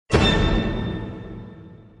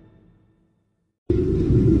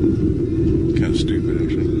Kind of stupid,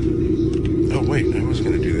 actually. Oh, wait, I was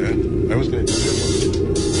going to do that. I was going to do that one.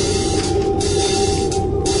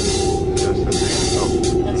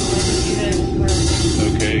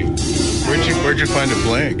 Okay. Where'd you find a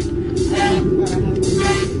blank?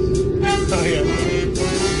 Oh, yeah.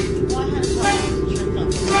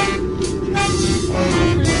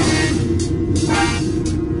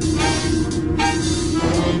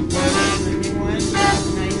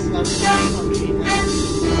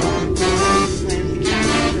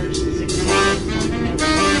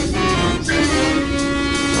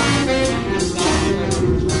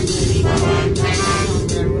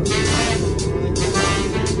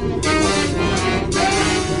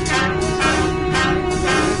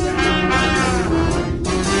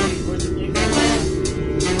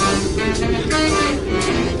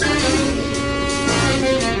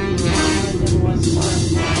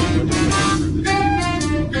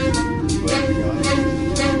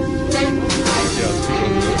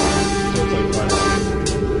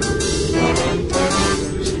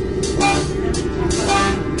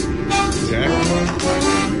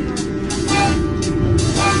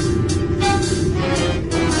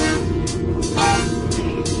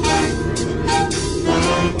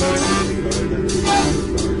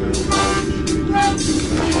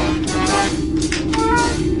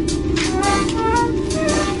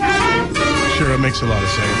 Makes a lot of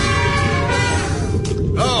sense.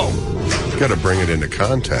 Oh, got to bring it into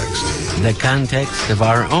context. The context of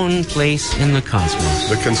our own place in the cosmos.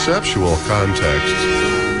 The conceptual context.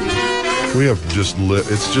 We have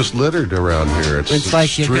it's just littered around here. It's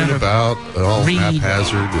like you strewn gotta about, all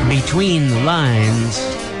haphazard. Between the lines.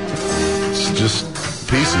 It's just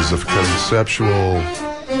pieces of conceptual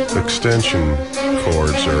extension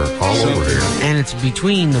cords are all over here. And it's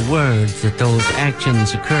between the words that those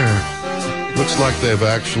actions occur. Looks like they've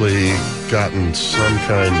actually gotten some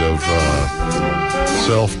kind of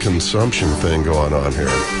self-consumption thing going on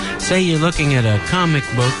here. Say you're looking at a comic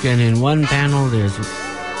book, and in one panel there's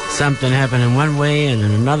something happening one way, and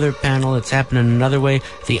in another panel it's happening another way.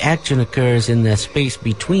 The action occurs in the space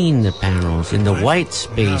between the panels, in the white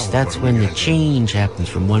space. That's when the change happens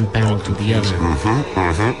from one panel to the other.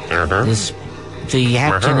 The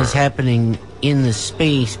action is happening in the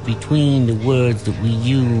space between the words that we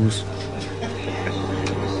use.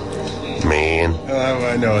 Man.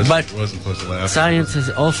 I know, but I wasn't supposed to laugh. Science has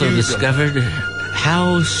also discovered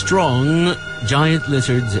how strong giant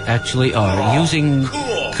lizards actually are using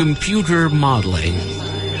computer modeling,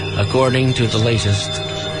 according to the latest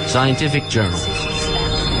scientific journals.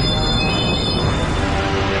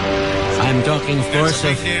 I'm talking, of course,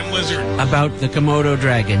 about the Komodo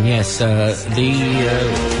dragon. Yes, the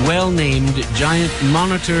well-named giant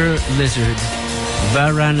monitor lizard,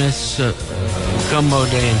 Varanus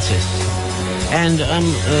komodensis. And,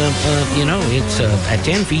 it's at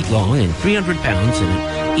 10 feet long and 300 pounds,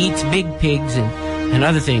 and it eats big pigs and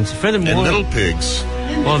other things. Furthermore... And little pigs.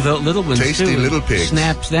 Well, the little ones, tasty too. Little pigs.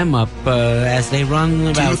 Snaps them up as they run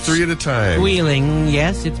about... 2 or 3 at a time. Wheeling,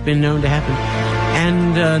 yes, it's been known to happen.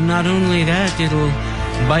 And not only that, it'll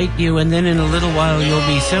bite you, and then in a little while you'll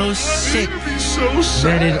be so sick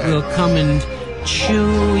that it will come and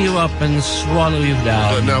chew you up and swallow you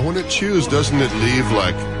down. Now, when it chews, doesn't it leave,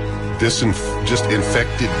 like... just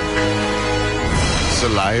infected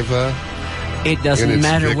saliva? It doesn't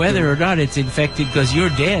matter whether or not it's infected because you're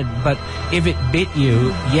dead, but if it bit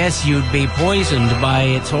you, yes, you'd be poisoned by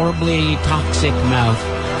its horribly toxic mouth.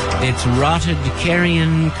 Its rotted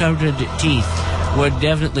carrion-coated teeth would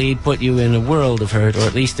definitely put you in a world of hurt, or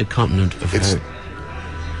at least a continent of hurt.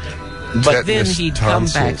 But then he'd come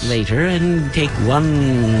back later and take one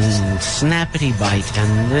snappity bite,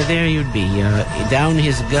 and there you'd be, down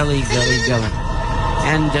his gully.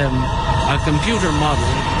 And a computer model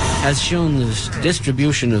has shown the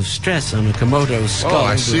distribution of stress on a Komodo's skull. Oh,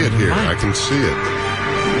 I see it here. I can see it.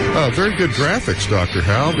 Very good graphics, Dr.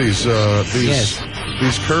 Hal. These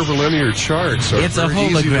curvilinear charts are very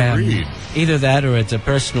easy to read. Either that or it's a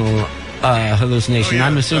personal hallucination.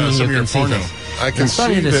 I'm assuming you can see this. I can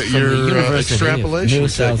see that your extrapolation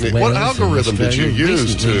technique. What algorithm did you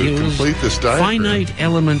use to complete this diagram? Finite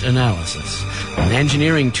element analysis, an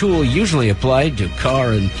engineering tool usually applied to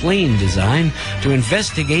car and plane design to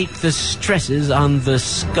investigate the stresses on the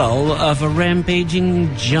skull of a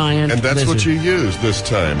rampaging giant And that's lizard. what you used this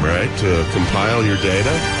time, right, to compile your data?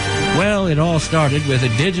 Well, it all started with a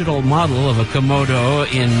digital model of a Komodo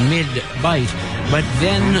in mid-bite, but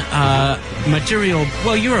then material...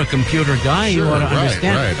 Well, you're a computer guy, you ought to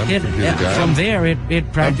understand. Right, I'm a computer guy. From there,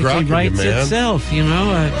 it practically writes itself, I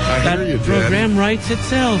that hear you, program writes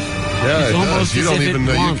itself. Yeah, It's it almost does. You as don't if even it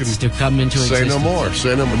know you wants can to come into say existence. no more.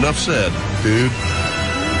 Say no more. Enough said, dude.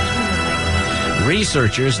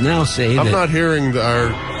 Researchers now say I'm that not hearing our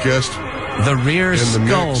guest. the rear in the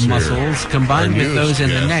skull mix here. muscles, combined Our with those in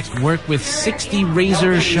the neck, newest work with 60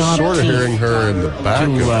 razor-sharp Sort of teeth. hearing her in the back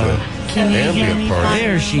To, of the Can you hear ambient me part. fine?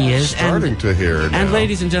 There she is. Starting to hear her now. And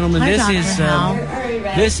ladies and gentlemen, Hi, this Dr. is Hal.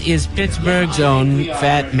 this is Pittsburgh's own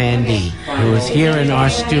Fat Mandy, who is here in our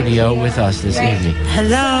studio with us this evening.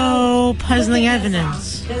 Hello, puzzling evidence.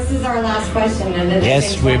 This is our last question. And this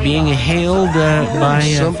Yes, is we're being hailed by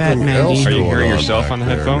Fat Something else Mandy. Are you going hearing yourself back on the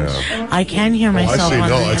there headphones? now. I can hear I myself see. on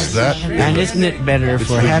No, the it's that. And isn't it better It's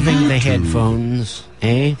for the having the YouTube. headphones?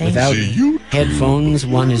 Eh? Without The YouTube. headphones,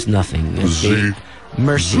 one is nothing. It's the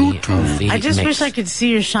mercy of the I just mix. wish I could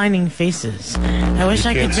see your shining faces. I wish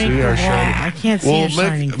I could can't make see your our wall. shining- I can't see Well, your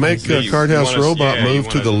shining make faces. Card House You wanna- Robot yeah, you move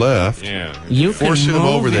to wanna- the left. Yeah. You Force can him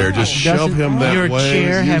move over there. it. Just shove Doesn't him that your way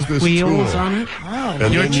chair and use have this wheels tool. on it?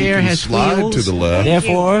 And Your then you chair can has slide wheels. to the left.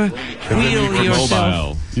 Therefore, then you wheel can yourself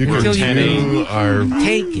mobile. You can until you view our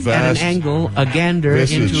take at an vast angle a gander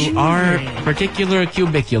visage. into our particular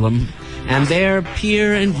cubiculum, and there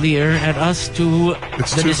peer and leer at us to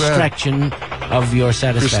It's the too bad. distraction of your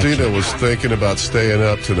satisfaction. Christina was thinking about staying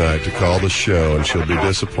up tonight to call the show, and she'll be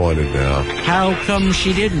disappointed now. How come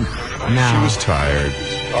she didn't? Now, She was tired.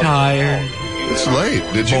 tired, It's late.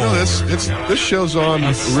 Did you know this? This show's on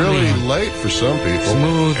Asleep. really late for some people,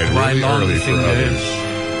 smooth and by really long early for fingers,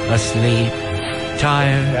 others. asleep,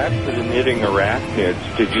 tired. Back to the knitting arachnids.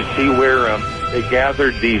 Did you see where they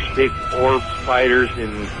gathered these big orb spiders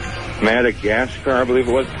in Madagascar, I believe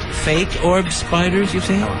it was? Fake orb spiders, you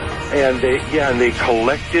say? And they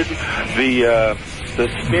collected the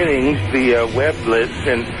spinnings, the weblets,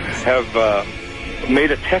 and have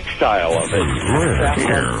made a textile of it.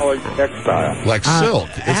 Saffron-colored textile. Like silk.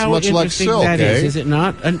 It's How much like interesting silk, that eh? is it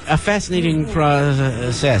not? A fascinating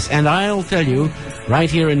process. And I'll tell you right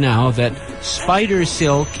here and now that spider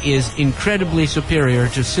silk is incredibly superior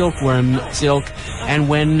to silkworm silk, and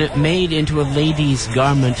when made into a lady's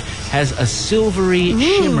garment has a silvery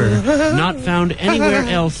shimmer not found anywhere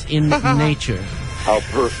else in nature. How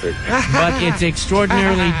perfect. But it's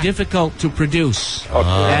extraordinarily difficult to produce.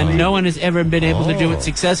 And no one has ever been able to do it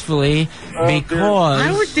successfully because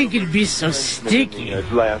I would think it'd be so sticky.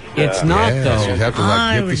 it's not, Yes, though. you have to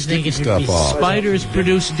I get the would sticky think it'd be stuff off. Spiders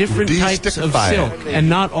produce different types of Desticify it. silk, and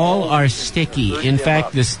not all are sticky. In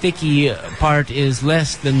fact, the sticky part is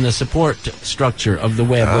less than the support structure of the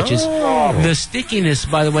web, which is the stickiness,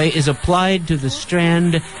 by the way, is applied to the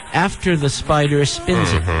strand after the spider spins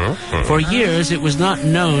it. For years, it was not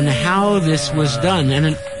known how this was done,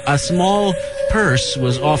 and a small purse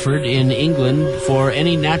was offered in England for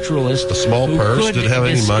any naturalist. A small who purse? could Did it have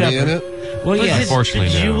any money in discover- it? Well, Was yes. it Unfortunately,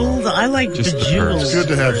 no. bejeweled? I like Just the bejeweled. purse. It's good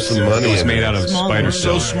to have some money It was in made it. out of Small spider ones.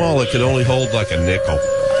 silk. small it could only hold like a nickel.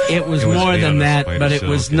 It was It was more made out than of that, spider but it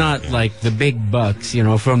was silk, not like the big bucks,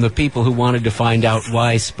 from the people who wanted to find out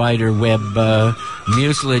why spider web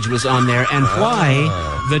mucilage was on there and why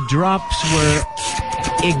the drops were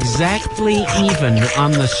exactly even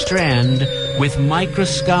on the strand with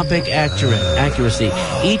microscopic accuracy.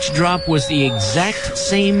 Each drop was the exact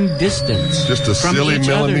same distance. Just a from silly each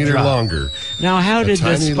other millimeter drop. longer. Now, how did the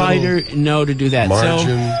tiny spider know to do that?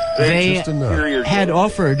 margin, So they just enough. had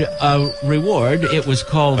offered a reward. It was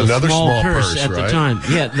called Another a small small purse purse, at the right? time.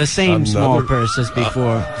 Yeah, the same small Another- purse as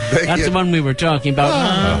before. They That's get- the one we were talking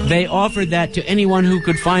about. They offered that to anyone who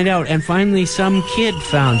could find out, and finally some kid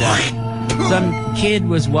found out. Some kid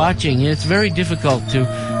was watching. It's very difficult to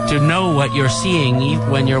know what you're seeing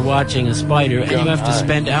when you're watching a spider, and you have to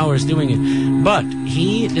spend hours doing it. But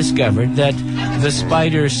he discovered that the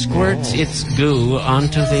spider squirts its goo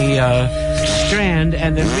onto the strand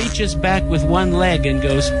and then reaches back with one leg and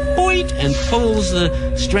goes boing and pulls the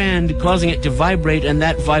strand, causing it to vibrate, and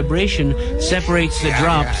that vibration separates the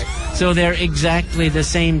drops. So they're exactly the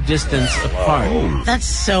same distance apart. That's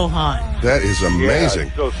so hot. That is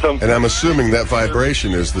amazing. Yeah, so And I'm assuming that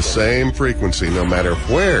vibration is the same frequency no matter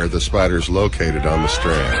where the spider's located on the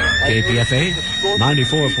strand. KPFA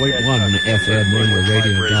 94.1 FM on your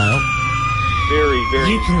radio dial. Very, very.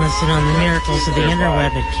 You can listen on the miracles of the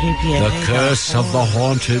interweb at KPFA. The curse of the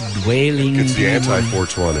haunted wailing It's the demon.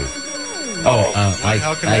 anti-420.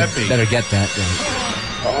 How can I that be? better get that.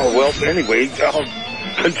 Oh, well, anyway, I'll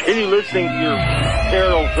continue listening to your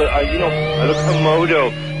carols. The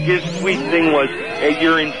Komodo, his sweet thing was,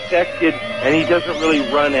 you're infected and he doesn't really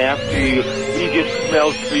run after you. He just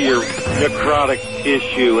smells for your necrotic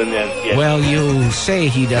tissue, and then Well, you say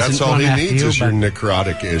he doesn't That's all run he after needs you, is but, your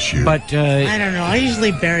necrotic issue. but I don't know. I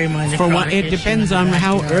usually bury my necrotic for what it issue depends in the on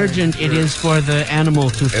how backyard. urgent it is for the animal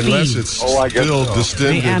to Unless feed. it's I guess still so. The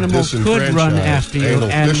distended, animal could run after you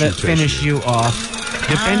anal and tissue finish tissue. you off,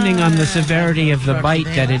 depending on the severity of the bite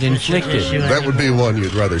that it inflicted. That would be one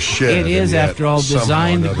you'd rather shed. It is, and yet after all, somehow or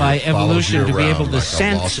designed another by it follows evolution you to be around able to like a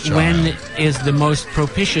sense lost when child. is the most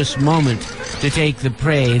propitious moment to take the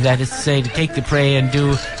prey. That is to say, to take the prey and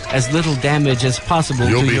do as little damage as possible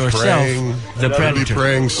You'll to be yourself, praying. the You'll be predator.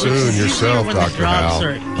 praying soon yourself, when the Dr. drops Hal.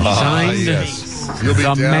 are Designed Yes. You'll be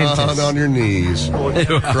the down mantis. on your knees,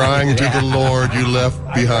 crying to the Lord you left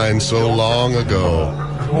behind so long ago.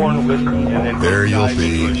 corn whiskey, and then There you'll dive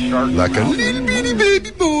be, into a shark like a mouth. little bitty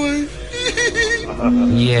baby boy.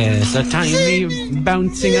 Yes, a tiny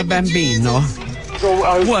bouncing a bambino. So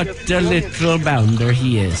I was What just a curious, little bounder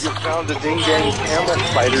he is. you found the ding-dang hammer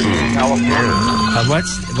spiders in California.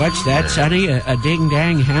 What's that, Sonny? A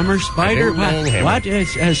ding-dang hammer spider? ding-dang hammer. What?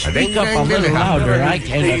 Speak up a ding-dang little hammer. louder. I They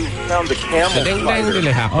can't. found the camel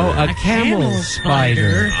spider. Oh, a camel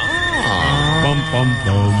spider. Bum, bum,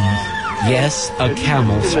 bum. Yes, a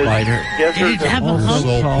camel spider. Desert have a Also hump?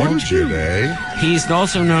 So called- pungent, eh? He's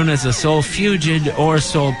also known as a sulfugid or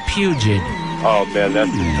sulpugid. Oh man,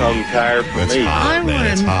 that's a tongue tire for That's me. hot. I man, want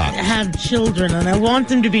it's to hot. have children, and I want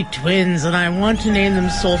them to be twins, and I want to name them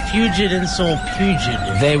Sulfugid and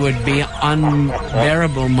Sulpugid. They would be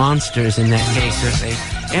unbearable monsters in that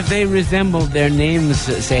case if they resembled their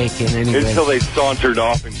namesake in any way Until they sauntered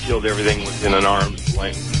off and killed everything within an arm's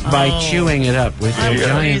length. by Oh. chewing it up with I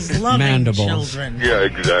their was raised giant loving mandibles. children. Yeah,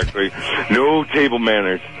 exactly. No table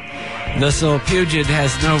manners. The sulpugid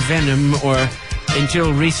has no venom, or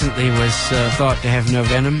until recently was thought to have no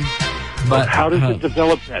venom. But How does it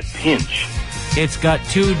develop that pinch? it's got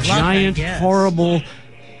two giant, I guess. horrible,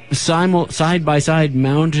 side-by-side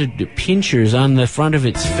mounted pinchers on the front of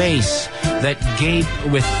its face that gape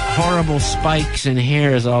with horrible spikes and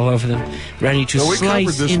hairs all over them, ready to So we slice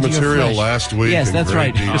covered this into your material flesh. last week Yes, in that's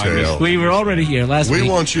great right. detail. We were already here last We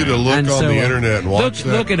week. want you to look And on so, the internet and watch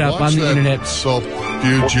that. look it up watch on the that internet.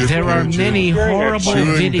 Sulpugid, There are many horrible chewing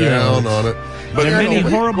down videos. on it. But There are you many know,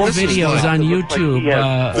 horrible this is videos like- on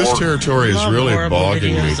YouTube. This territory is Love really horrible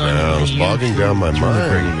bogging me videos on down. It's bogging down my mind.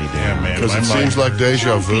 Yeah, man. Because my it seems mind- like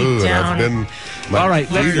deja vu, and down. I've been. My all right,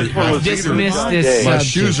 feet let's are- dismiss my this. My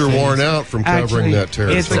subject, shoes are please. worn out from covering Actually, that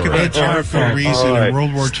territory. it's Think about It's our Jericho fault. Reese All in right. a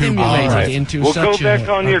World War II Stimulated bomber. into We'll go such back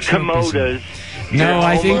on your tropism. Komodas. No,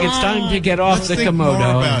 I think it's time to get off Let's the think more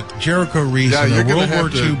Komodo. about Jericho Reese Yeah, in you're a gonna World have War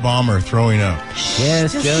to- II bomber throwing up.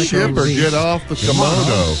 Yes, Jericho Ship or Reese get off the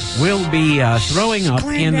Komodo. will be throwing up in a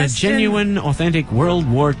Clandestine. genuine, authentic World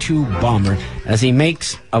War II bomber as he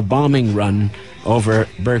makes a bombing run over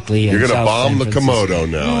Berkeley and You're going to South bomb San the Francisco. Komodo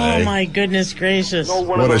now, Oh eh? my goodness gracious!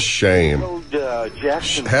 What a shame.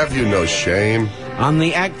 Jackson. Have you no shame? On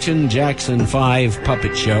the Action Jackson 5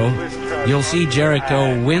 puppet show, you'll see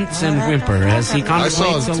Jericho wince and whimper as he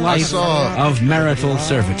contemplates a life saw- of marital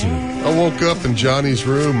servitude. I woke up in Johnny's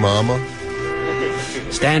room, Mama.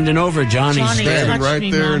 Standing over Johnny's Johnny, bed Standing touch right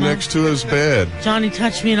me, there Mama. next to his bed. Johnny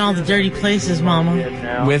touched me in all the dirty places,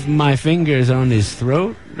 Mama. with my fingers on his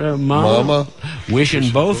throat, Mama, Mama. wishing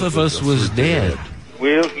both of us was dead.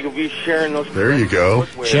 You'll be sharing those. There you go.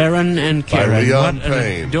 Sharon and By Karen, Leon what an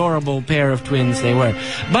Payne. adorable pair of twins they were.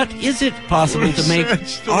 But is it possible to make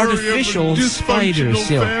artificial spider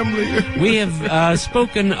silk? We have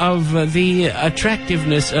spoken of the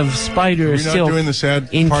attractiveness of spider Are we not silk doing the sad part of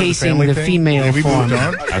the encasing family the thing? female Have we form. moved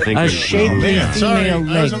on? I think A we- shapely man, sorry. female I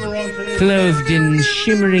was leg on the wrong page. clothed in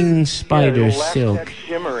shimmering spider silk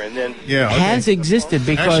Shimmer and then Yeah, okay. has existed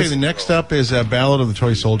Actually, because the next up is Ballad of the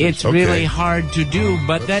Toy Soldiers. it's Okay. really hard to do,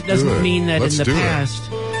 but that Let's do doesn't it. mean that Let's in the do it. past,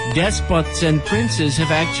 despots and princes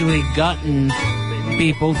have actually gotten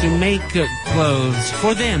people to make clothes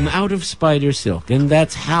for them out of spider silk, and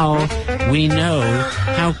that's how we know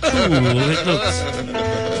how cool it looks.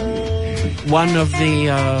 One of the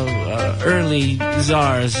early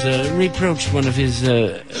czars reproached one of his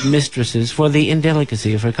mistresses for the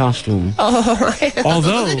indelicacy of her costume.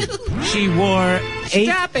 Although she wore 8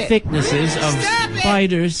 thicknesses of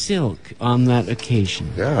spider silk on that occasion.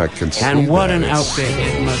 Yeah, I can see And what that. an It's- outfit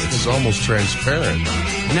it must have It's been. almost transparent.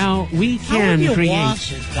 Now, we can would you create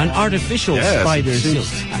wash it? an artificial Yes, spider it silk.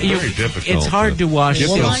 seems very difficult It's hard to wash Get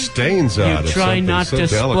silk. those stains out You of try something not so to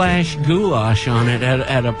delicate. splash goulash on it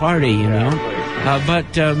at a party, you know.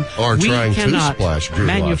 But Or we trying to cannot splash goulash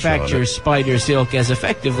manufacture on it. spider silk as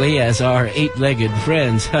effectively as our eight-legged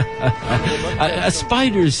friends. A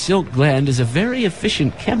spider's silk gland is a very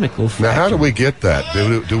efficient chemical factor. Now, how do we get that?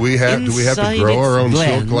 Do we have to Inside grow our its own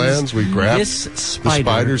silk glands, glands? We grab this the spider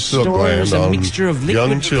spider's silk stores gland a on mixture of liquid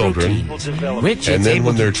young children, proteins, which and it's then able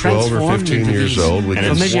when to they're 12 or transform 15 into years these old, we And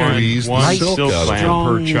can it's familiar squeeze the one silk silk out of gland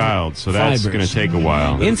them. per child, so that's fibers. going to take a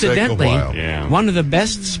while. It'll take a Incidentally, while. Yeah. one of the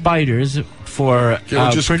best spiders for Can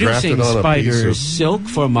we just graft producing it on a piece spider of silk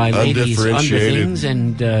for my ladies' undifferentiated underthings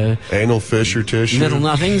and Anal fissure tissue. little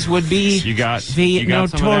nothings would be You got the some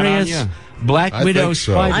of that on notorious ya? black I widow think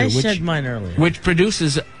so. spider, I which, shed mine earlier. which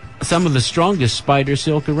produces some of the strongest spider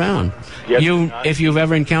silk around. Yes, If you've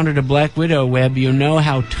ever encountered a black widow web, you know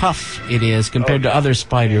how tough it is compared to other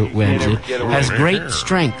spider webs. It has great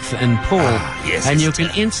strength and pull, and you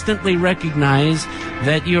can instantly recognize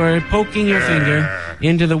that you're poking your finger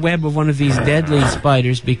into the web of one of these deadly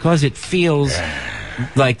spiders because it feels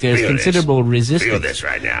like there's considerable resistance. Feel this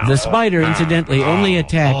right now. The spider, incidentally, only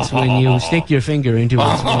attacks when you stick your finger into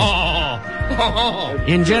its mouth.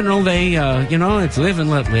 In general, they, it's live and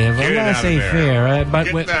let live. Get it out of Laissez-faire. But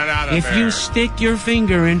Get that out of if there. you stick your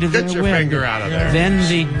finger into Get the your web, finger out of there. then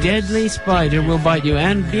the deadly spider will bite you.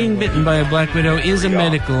 And being bitten by a black widow is a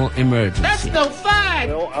medical emergency. That's no fun!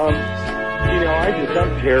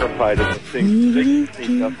 I'm terrified of the things they can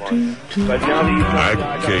sneak up on you. But now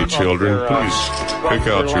that you Okay, children, please pick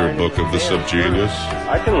out your book of the subgenius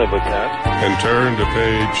I can live with that. and turn to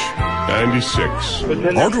page 96. But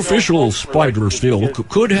then Artificial spider silk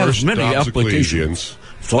could have First many Dobbs applications.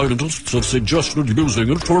 Scientists have suggested using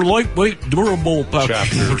it for lightweight, durable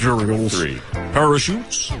packaging Chapter materials, 3.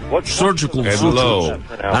 parachutes, surgical And suits, lo,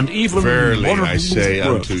 and even verily I waterproof say breath.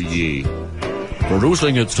 unto ye,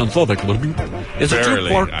 Producing it synthetically is a Verily,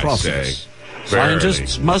 two-part I process. say, verily.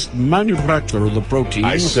 Scientists must manufacture the proteins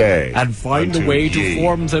I say and find a unto way to ye.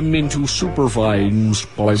 form them into superfine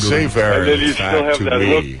spider. say And verily, then you still fact have to that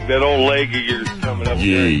me, that old leg of yours coming up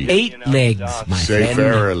Ye. there. 8 legs, my say friend.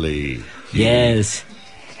 verily Yes.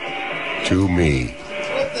 to me.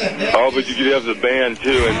 Oh, but you could have the band too,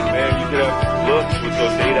 and man, you could have looks with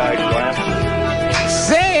those 8-eyed glasses.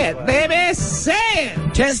 Say it, baby, say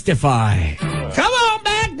it. Testify. Come on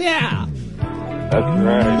back now. That's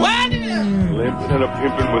right. What? Limping and a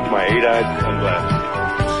pimping with my 8-eyed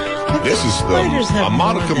sunglasses. This is Spiders a have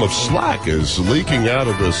modicum more of slack is leaking out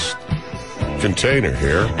of this container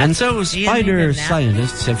here. And so you spider need a nap?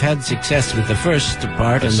 scientists have had success with the first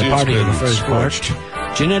part and see the it's party of the been first scorched.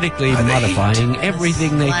 part, genetically modifying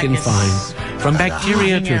everything they can find, from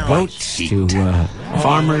bacteria to goats to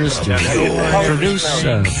farmers to produce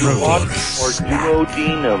proteins. Or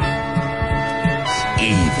duodenum.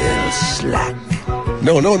 Evil slack.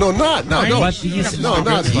 No, not But these not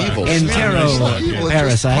evil.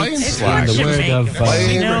 enteroparasites, slack. in the word of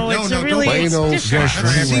Plain- It's a really plain old it's different.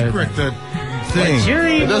 slack. Secret, the thing. Your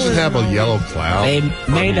It evil doesn't is have a not- yellow cloud. they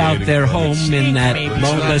made out their home in that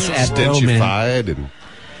bulbous abdomen. Stinchified and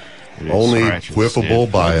only scratches,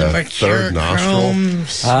 whiffable by a third nostril.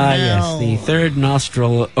 Ah, yes, the third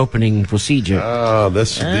nostril opening procedure. You'll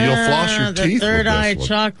floss your the teeth third with eye this one.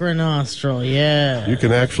 chakra nostril, yeah. You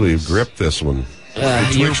can actually grip this one. You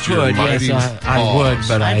betwixt your could, yes, mighty I would, paws.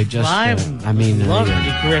 but I just, I mean, love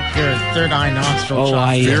to grip your third eye nostril oh,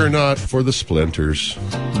 chakra. Fear not for the splinters.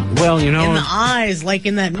 well, you In know, the eyes, like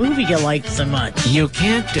in that movie you like so much. you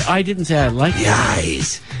can't. I didn't say I like the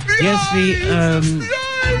eyes. Yes,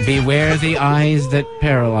 beware the eyes that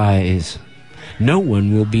paralyze. No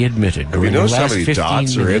one will be admitted Have you during the noticed how last many 15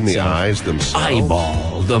 dots are in minutes the of eyes themselves?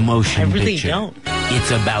 Eyeball the motion I really picture. don't. It's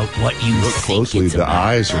about what you Look think closely, it's the about.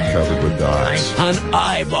 eyes are covered with dots. An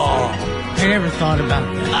eyeball. I never thought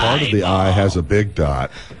about that. Part of the eye has a big dot.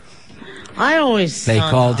 I always They thought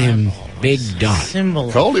called him Big Dot,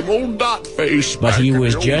 symbol. Called him Old Dot Face. but back he in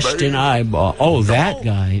was the old just days. an eyeball. Oh, that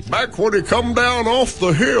guy, Back when he come down off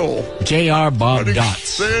the hill. J.R. Bob And he Dots.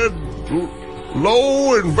 said,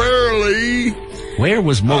 Lo and verily, Where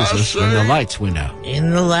was Moses when the say- lights went out?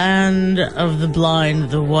 In the land of the blind,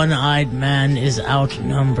 the one-eyed man is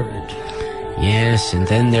outnumbered. Yes, and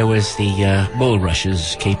then there was the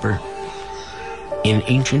bulrushes caper. In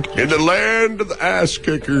ancient in the land of the ass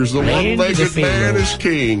kickers, the Land of the one-legged man Pharaohs. is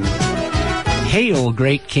king. Hail,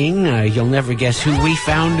 great king, you'll never guess who we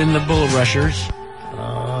found in the bulrushers.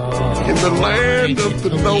 In the land of the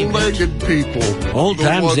no-legged people. Old the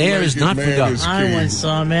times there is one-legged not man forgotten. is I king. once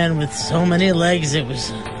saw a man with so many legs it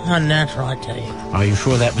was Unnatural, I tell you. Are you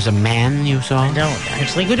sure that was a man you saw? I don't,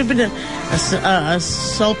 actually. It could have been a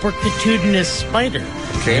sulpurpitudinous spider.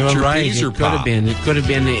 You were right. It could have been. It could have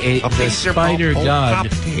been the spider god.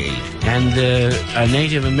 And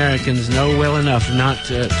Native Americans know well enough not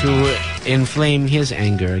to inflame his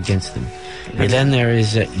anger against them. And then there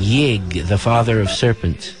is Yig, the father of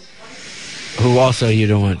serpents, who also you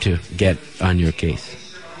don't want to get on your case.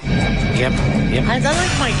 Yep. I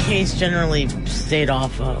like my case generally stayed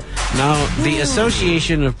off of. Now, the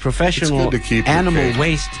Association of Professional Animal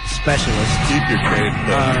Waste Specialists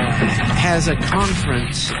has a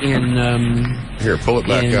conference in here, pull it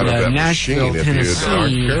back out of that Nashville, machine. Tennessee. If you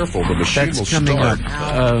aren't careful, the machine will start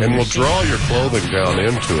and will draw your clothing down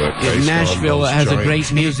into it. Nashville has a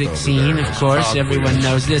great music scene, of course. Everyone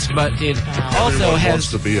knows this, but it also has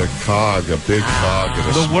to be a cog, a big cog,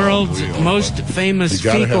 in the world's most famous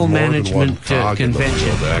fecal management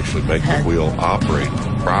convention to actually make the wheel operate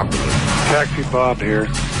properly. Taxi Bob here.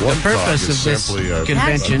 The purpose of this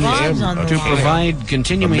convention is to provide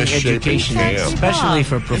continuing education, especially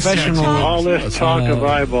for professional all this talk of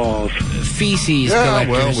eyeballs. Feces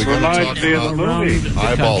collectors. We reminds me of the movie.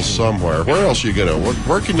 Eyeballs somewhere. Where else are you gonna?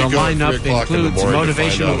 Where can you go at 3 o'clock in the morning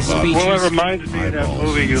motivational to find out speeches. Well, it reminds me of that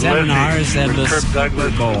movie you seminars and the Kirk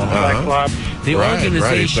Douglas, Cyclops. The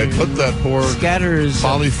organization They put that poor scatters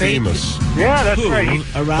Polyphemus. Yeah, that's right.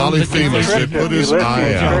 Around Polyphemus. They put his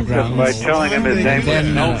eye out. By telling him his name was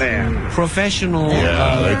No Man. Professional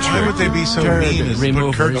Why would they be so mean as to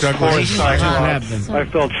put Kirk Douglas grab them. I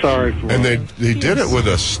felt sorry for And him. they did it with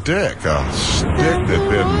a stick that had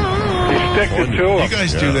been. He sticked it to him. You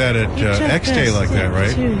guys do that at X Day like that,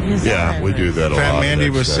 right? Yeah, we do that a lot. Fat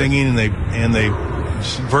Mandy was singing, and they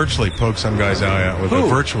virtually poked some guy's eye out with a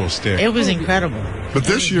virtual stick. It was incredible. But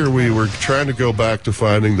this year we were trying to go back to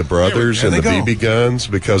finding the brothers and the BB guns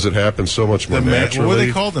because it happened so much more naturally. What were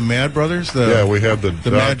they called? The Mad Brothers? We have the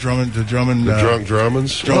Mad Drummond, the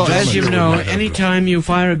Drummonds. Well, as you know, anytime you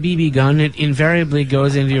fire a BB gun, it invariably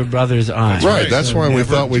goes into your brother's eye. Right, that's why we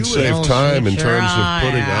thought we'd save time in terms of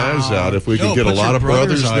putting eyes out. If we could get a lot of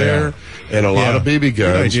brothers there and a lot of BB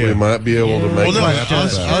guns, we might be able to make that happen.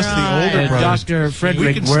 Us, the older brothers, Dr. Frederick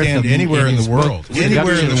we can stand Wortham anywhere in the world.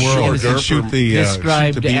 Anywhere in the world and shoot the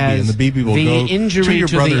described BB, as and the BB will the go injury to your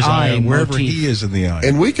to brother's the eye eye wherever motif. he is in the eye.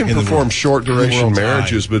 And we can perform short-duration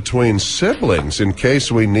marriages between siblings in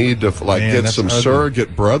case we need to get some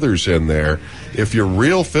surrogate brothers in there. If your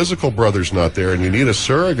real physical brother's not there and you need a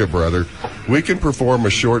surrogate brother, we can perform a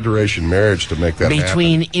short-duration marriage to make that happen.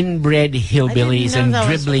 Between inbred hillbillies and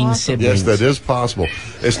dribbling siblings. Yes, that is possible.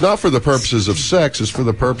 It's not for the purposes of sex. It's for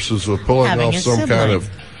the purposes of pulling off some kind of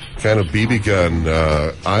BB gun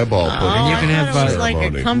eyeball putting. You can have it's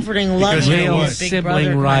like a comforting love real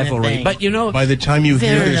sibling rivalry. But by the time you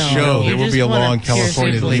hear this show, there will be a law in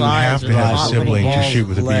California that you have to have a sibling to shoot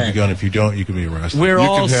with a BB gun. If you don't, you can be arrested. We're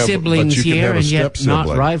all siblings here, and yet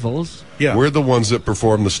not rivals. Yeah. We're the ones that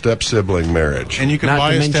perform the step-sibling marriage. And you can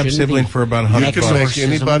buy a step-sibling for about $100. You can make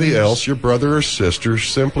anybody else, your brother or sister,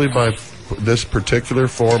 simply by this particular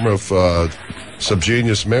form of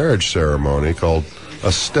subgenius marriage ceremony called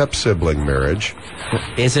a step-sibling marriage.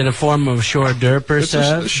 Is it a form of shore derper,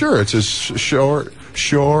 sir? Sure, it's as shore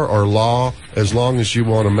or law as long as you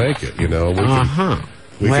want to make it, We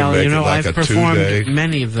can make it like I've performed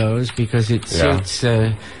many of those because it suits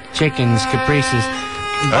chickens' caprices.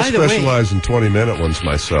 I specialize in 20-minute ones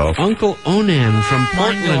myself. Uncle Onan from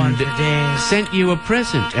Portland sent you a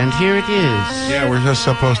present, and here it is. Yeah, we're just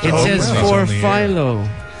supposed to open it. It says for Philo.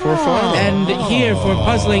 For Philo. And here, for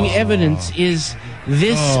puzzling evidence, is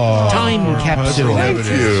this time capsule. Thank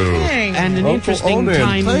you. And an interesting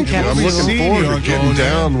time capsule. I'm looking forward to getting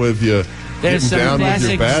down with you. There's some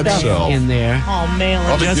classic stuff in there. Oh,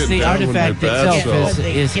 man. Just the artifact itself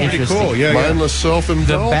is interesting. Cool. Yeah, mindless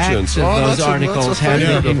self-indulgence. The backs of those articles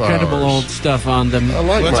have incredible old stuff on them. I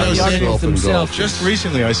like mindless self-indulgence. Just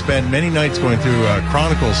recently, I spent many nights going through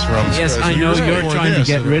Chronicles from... Yes, I know you're trying to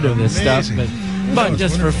get rid of this stuff, but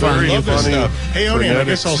just for fun. Hey, Onan, I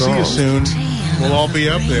guess I'll see you soon. We'll all be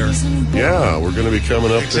up there. Yeah, we're going to be coming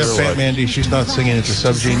up there. Except Fat Mandy, she's not singing. It's a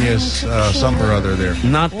subgenius something or other there.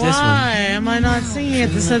 Not this one. Why am I not singing it?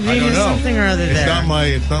 The subgenius something or other there. It's not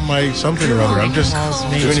my something or other. I'm just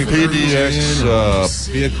doing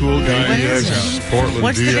PDX. Be a cool guy. PDX Portland.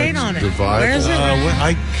 What's the date on it? Where is it?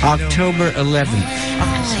 October 11th.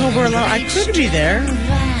 October 11th. I could be there.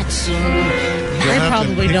 They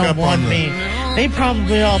probably don't want me. They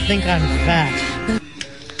probably all think I'm fat.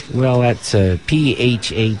 Well, that's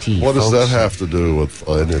PHAT. What does that have to do with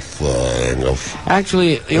anything?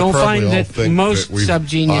 Actually, you'll find that most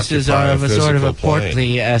subgeniuses are of a sort of a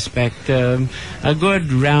portly aspect, a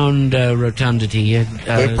good round rotundity.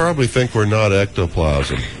 They probably think we're not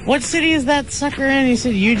ectoplasm. What city is that sucker in? You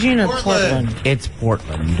said Eugene or Portland? It's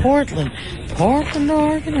Portland. Portland,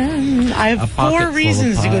 Oregon. I have 4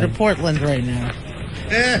 reasons to go to Portland right now.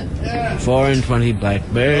 4 and 20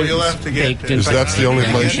 blackbirds. You'll have to get because that's the only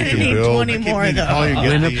place you can build. 20 more, though.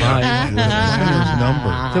 Win a pie.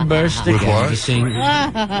 Number. To burst With again what? to sing.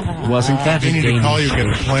 Wasn't that a You need to call you, get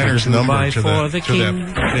the planner's number to for the the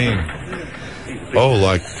king. that thing. Oh,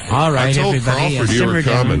 like All right, I told everybody, Crawford you were simmer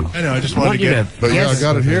down. coming. I know, I just wanted to get... But yeah, I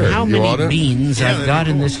got it here. How You many want it? beans I've got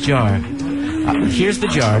in this jar? Here's the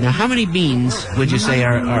jar. Now, how many beans would you say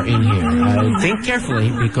are in here? Think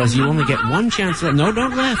carefully, because you only get one chance. No,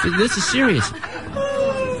 don't laugh. This is serious.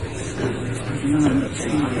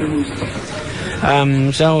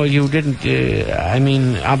 So you didn't. I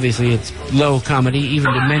mean, obviously it's low comedy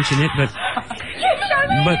even to mention it. But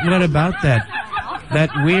what about that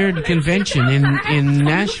weird convention in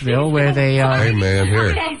Nashville where they are? Hey man,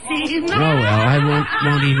 here. Oh well, I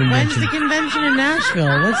won't even When's mention the it. convention in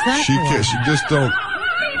Nashville? What's that for? She just don't.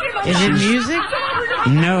 Is it music?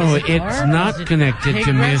 No, it's not connected to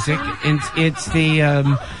Pig music. It's the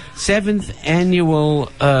 7th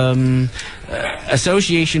annual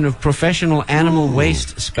Association of Professional Animal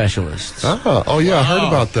Waste Specialists. Oh yeah, I heard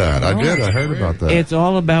about that. I heard about that. It's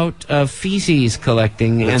all about feces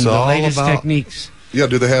collecting and the latest techniques. Yeah,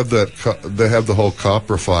 do they have that? They have the whole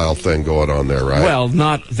coprophile thing going on there, right? Well,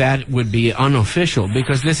 not that would be unofficial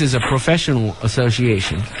because this is a professional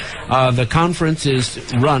association. The conference is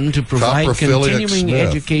run to provide continuing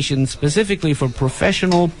education specifically for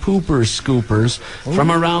professional pooper scoopers from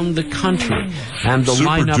around the country. And the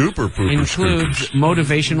lineup includes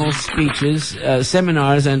motivational speeches,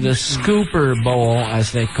 seminars, and a scooper bowl,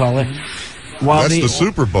 as they call it. While That's the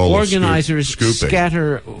Super Bowl organizers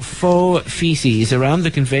scatter faux feces around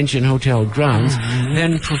the convention hotel grounds,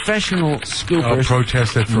 then professional scoopers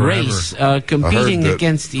protested race, competing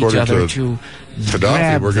against each other to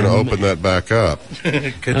Gaddafi, we're going to open that back up.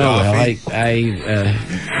 Gaddafi.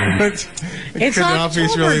 It's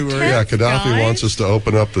Gaddafi's really worried. Yeah, Gaddafi wants us to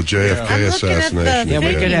open up the JFK assassination. Yeah,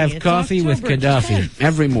 we could have coffee with Gaddafi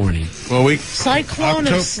every morning. Well, Cyclone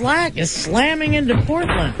of Slack is slamming into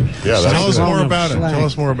Portland. Yeah, tell us more about it. Tell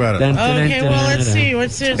us more about it. Okay, well, let's see.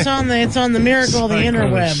 It's on the miracle of the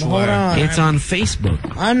interweb. Hold on. It's on Facebook.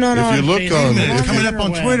 I'm not on If you look Facebook. It's coming up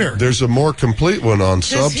on Twitter. There's a more complete one on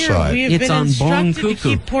Subside. It's on Bone To Cuckoo.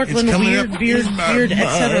 keep Portland weird, beard,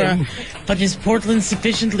 etc. But is Portland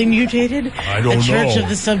sufficiently mutated? I don't The Church know. of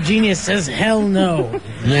the Subgenius says hell no.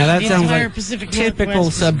 Yeah, that The sounds entire like Pacific typical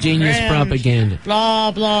Northwest was subgenius rammed. propaganda.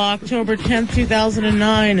 Blah, blah. October 10th,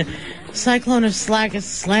 2009. Cyclone of Slack is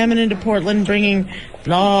slamming into Portland, bringing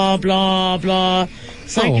blah, blah, blah.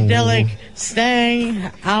 Psychedelic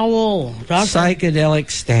Stang Owl.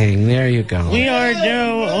 Psychedelic Stang. There you go. We are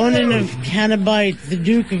Doe, Onan of Cannabite, the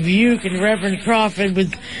Duke of Uke, and Reverend Crawford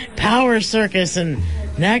with Power Circus and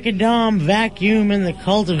Nakadam Vacuum and the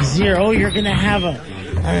Cult of Zero. Oh, you're going to have a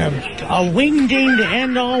wingding to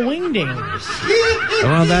end all wingdings.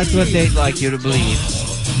 Well, that's what they'd like you to believe.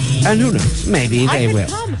 And who knows? Maybe they will.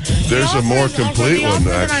 There's a more complete one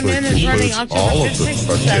that actually includes all of the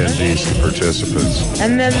attendees and participants.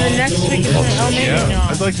 And then the next week is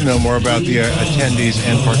I'd like to know more about the attendees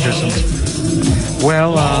and participants.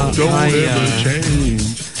 Well, Don't ever change.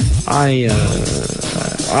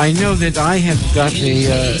 I know that I have got the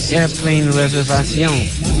airplane reservation.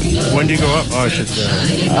 When do you go up? Oh, I should.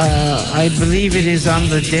 I believe it is on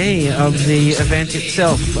the day of the event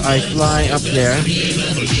itself. I fly up there,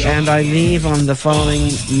 and I leave on the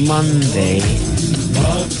following Monday.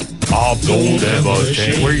 Don't ever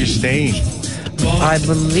change. Where are you staying? I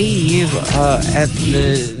believe at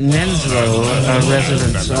the Nenslow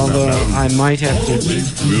residence, although I might have to.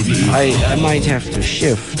 I might have to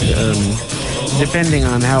shift. Depending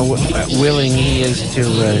on how willing he is to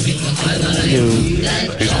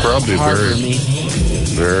He's probably harbor me.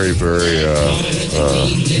 very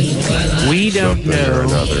We don't know.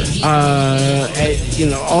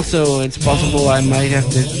 Also, it's possible I might have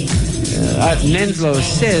to. Nenslow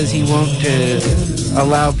says he won't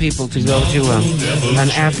allow people to go to an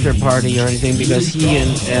after party or anything because he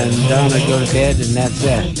and Donna go to bed and that's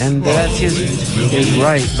that. And that's his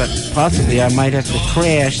right, but possibly I might have to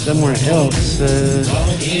crash somewhere else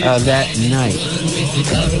that night.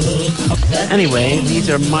 Anyway, these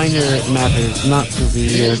are minor matters, not to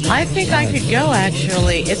be... I think I could go,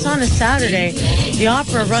 actually. It's on a Saturday. The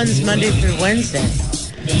opera runs Monday through Wednesday.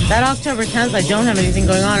 that October 10th, I don't have anything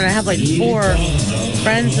going on, and I have like 4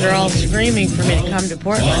 friends that are all screaming for me to come to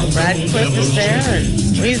Portland. Brad Cliff is there, and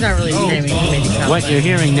he's not really screaming for me to come. What you're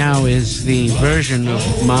hearing now is the version of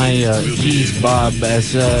my Keys Bob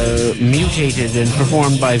as mutated and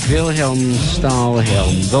performed by Wilhelm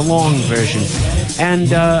Stahlhelm, the long version. And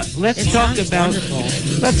let's talk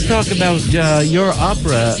about your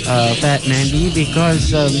opera, Fat Mandy,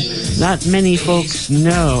 because not many folks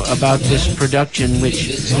know about this production,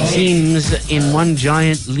 which seems in one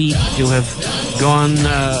giant leap to have gone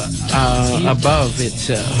above its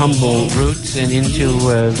humble roots and into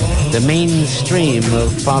the mainstream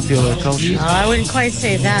of popular culture. I wouldn't quite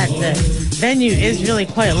say that. The venue is really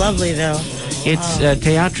quite lovely, though. It's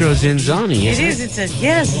Teatro Zinzani, isn't it? It is.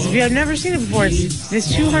 Yes. I've never seen it before. It's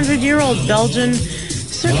this 200-year-old Belgian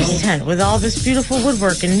circus tent with all this beautiful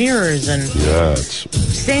woodwork and mirrors and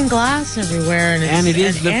stained glass everywhere. And it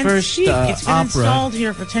is the first it's been opera installed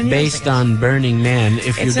here for 10 years based on Burning Man.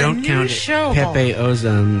 If it's you don't count show. Pepe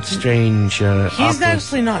Ozan's strange He's opera.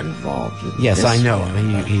 actually not involved with Yes, this I know.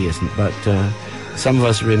 He isn't, but some of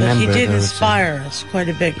us remember. But he did those, inspire us quite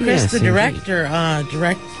a bit. Chris, yes, the director,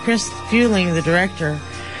 Chris Fueling, the director,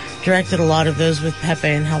 directed a lot of those with Pepe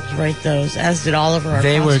and helped write those, as did all of our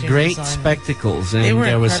They were costume great designers. spectacles, and They were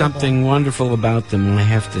there was incredible. something wonderful about them, I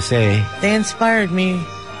have to say. They inspired me.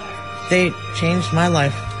 They changed my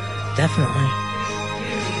life, definitely.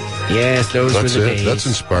 Yes, those were the days. That's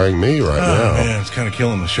inspiring me right now. Man, it's kind of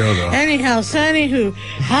killing the show, though. Anyhow, so anywho,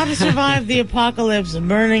 How to Survive the Apocalypse, a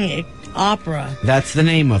burning opera. That's the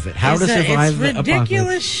name of it. How to Survive the Apocalypse. It's a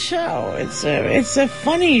ridiculous show. It's a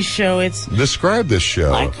funny show. Describe this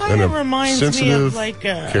show It kind in of a reminds me sensitive, of like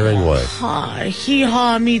a caring way.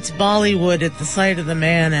 Hee-haw meets Bollywood at the sight of the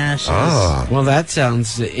man ashes. Well, that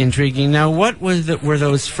sounds intriguing. Now, what were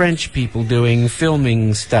those French people doing,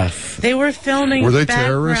 filming stuff? They were filming. Were they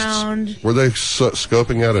background. terrorists? Were they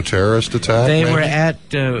scoping out a terrorist attack? They maybe? were at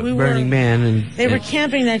Burning Man, and they were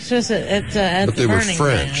camping next to us at but the they were Burning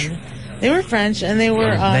French. Man. They were French, and they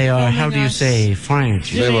were. they are. filming How do you us say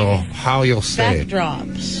French? They were. How you'll say?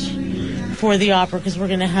 Backdrops for the opera, because we're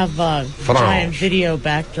going to have giant video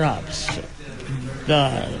backdrops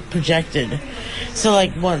projected. So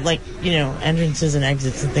entrances and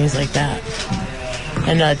exits and things like that,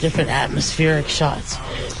 and different atmospheric shots.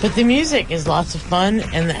 But the music is lots of fun,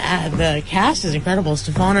 and the cast is incredible.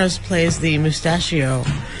 Stefanos plays the mustachio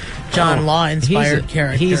John Law-inspired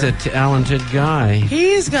character. He's a talented guy.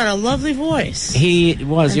 He's got a lovely voice. He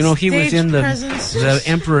was. And He was in the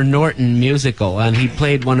Emperor Norton musical, and he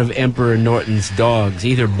played one of Emperor Norton's dogs,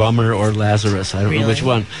 either Bummer or Lazarus. I don't know which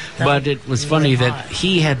one. But it was funny that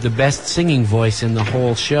he had the best singing voice in the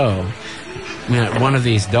whole show. One of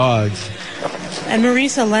these dogs. And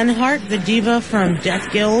Marisa Lenhart, the diva from Death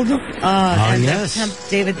Guild, and yes.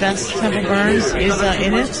 David Best Temple Burns is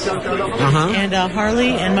in it. And Harley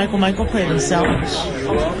and Michael play themselves.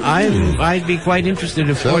 I'd be quite interested,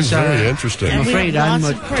 of course. Very interesting. I'm afraid I'm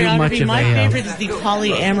too much of My a... favorite is the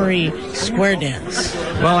polyamory square dance.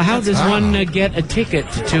 Well, how does one get a ticket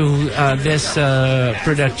to this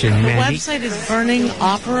production, The Mandy? website is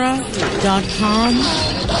burningopera.com,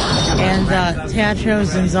 and Teatro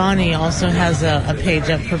Zinzani also has a page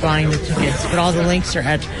up for buying the tickets, but all the links are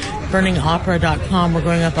at burningopera.com. We're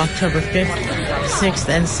going up October 5th, 6th,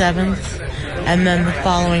 and 7th, and then the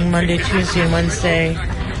following Monday, Tuesday, and Wednesday,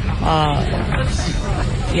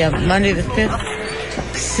 Monday the 5th,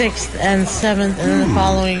 6th, and 7th, and then the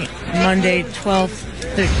following Monday, 12th,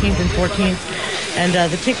 13th, and 14th. And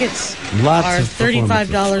the tickets are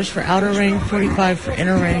 $35 for outer ring, $45 for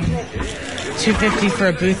inner ring, $250 for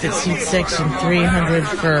a booth that seats 6, and $300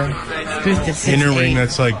 for a booth that seats 8. Inner ring,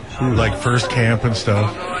 that's like first camp and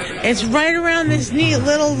stuff. It's right around this neat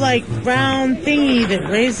little round thingy that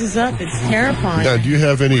raises up. It's terrifying. Now, do you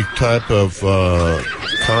have any type of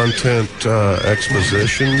content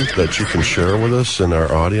exposition that you can share with us and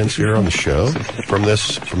our audience here on the show from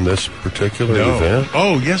this particular event?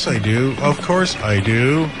 Oh, yes, I do. Of course, I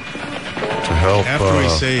do. To help after we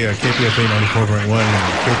say KPFA 94.1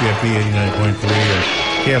 and KPFB 89.3 and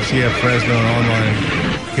KFCF Fresno and online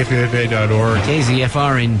KPFA.org.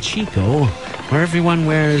 KZFR in Chico, where everyone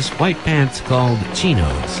wears white pants called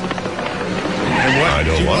chinos.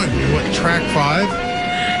 And what track 5?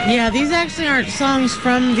 Yeah, these actually aren't songs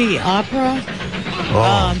from the opera,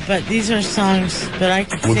 but these are songs that I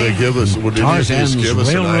could sing. Would any of these give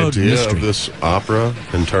us an idea of this opera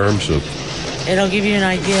in terms of... It'll give you an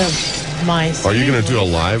idea of my... Are you going to do a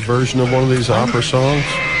live version of one of these opera songs?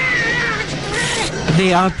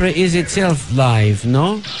 The opera is itself live,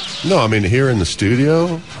 no? No, I mean here in the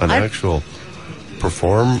studio, actual...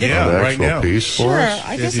 perform an right actual now. piece for Sure, us?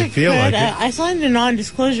 I guess you I could. feel like it. I signed a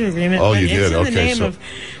non-disclosure agreement. Oh, but you did? It's in Okay, the name so-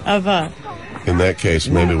 of In that case,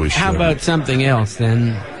 maybe we should. How about something else then?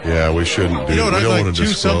 Yeah, we shouldn't do. You know what we I'd don't like want to to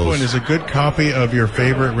do some point disclose. is a good copy of your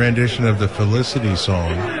favorite rendition of the Felicity song,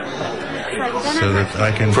 so that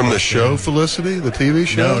I can From the show Felicity, the TV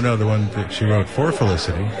show. No, the one that she wrote for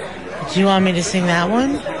Felicity. Do you want me to sing that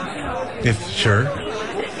one? If sure,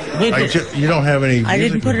 Wait, you don't have any. I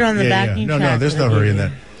didn't music? put it on the backing No, track there's for no the hurry in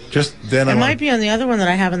DVD. that. Just then it I might be on the other one that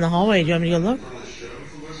I have in the hallway. Do you want me to go look?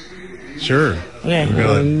 Sure. Okay. We're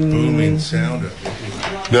gonna let booming sound.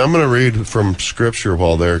 Now I'm going to read from Scripture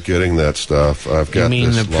while they're getting that stuff. I've got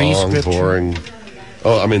mean this the long, pre-scripture? boring.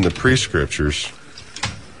 Oh, I mean the pre-scriptures.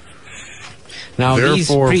 Now, these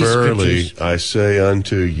Therefore, verily, pre-scriptures, I say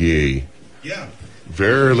unto ye, Yeah.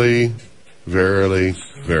 verily, verily,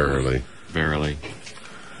 verily. Verily.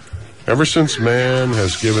 Ever since man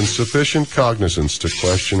has given sufficient cognizance to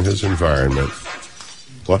question his environment.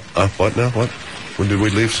 What? What now? What? When did we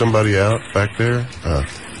leave somebody out back there?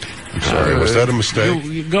 I'm sorry. Was that a mistake?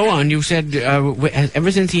 you go on. You said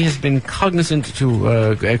ever since he has been cognizant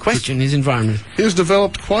to question his environment. He has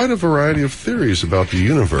developed quite a variety of theories about the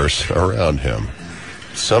universe around him.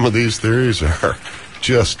 Some of these theories are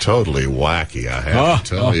just totally wacky, I have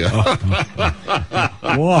to tell you.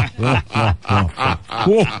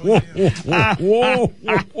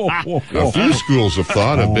 A few schools of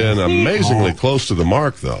thought have been amazingly close to the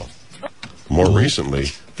mark, though. More recently,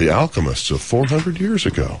 the alchemists of 400 years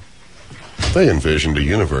ago. They envisioned a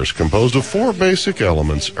universe composed of 4 basic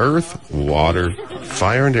elements: earth, water,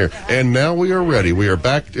 fire, and air. And now we are ready. We are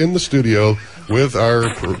back in the studio with our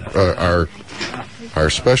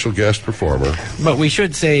special guest performer. But we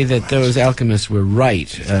should say that those alchemists were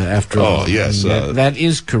right, after all. Oh, yes. That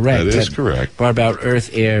is correct. That is correct. But about earth,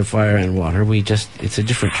 air, fire, and water, it's a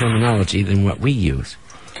different terminology than what we use.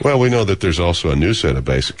 Well, we know that there's also a new set of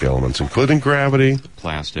basic elements, including gravity,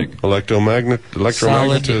 Plastic.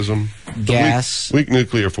 electromagnetism, Gas, the weak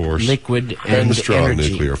nuclear force, liquid, and the strong energy.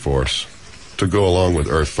 nuclear force to go along with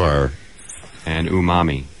earth, fire, And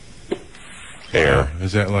umami. air,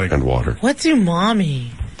 Is that like and water. What's umami?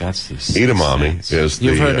 That's the Edamame sense. is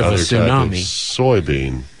You've the heard of a other type of tsunami.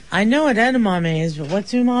 soybean. I know what edamame is, but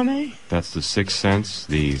what's umami? That's the sixth sense,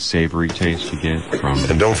 the savory taste you get from.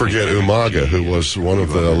 And don't forget Umaga, who was one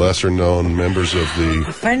of the lesser-known members of A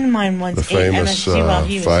the friend of mine once famous ate MSG while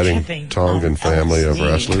he was fighting tripping Tongan on family of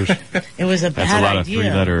LSD. wrestlers. It was a That's bad a lot of idea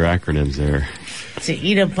three-letter acronyms there. to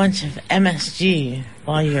eat a bunch of MSG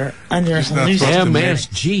while you're under a Just not hallucination.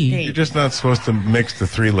 supposed to MSG. You're just not supposed to mix the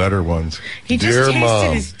 3-letter ones. He just Dear tasted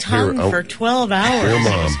Mom, his tongue here, for 12 hours. Dear It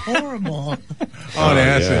Mom. was horrible. On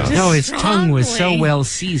acid. yeah. No, his tongue was so Strongly. well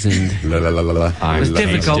seasoned. La, la, la, la, la. It was I'm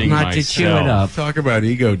difficult tasting not to chew it myself. up. Talk about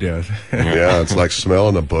ego death. Yeah, it's like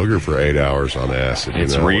smelling a booger for 8 hours on acid.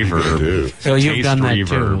 It's What are you gonna reverb. do? So you've Taste done that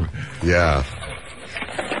reverb. too. Yeah,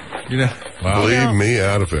 You know, wow. believe me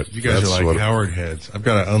out of it. You guys That's are like what- Howard heads. I've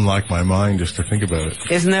got to unlock my mind just to think about it.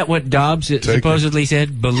 Isn't that what Dobbs supposedly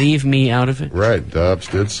said? Believe me out of it? Right, Dobbs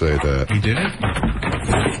did say that He did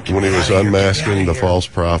it? when he was unmasking the false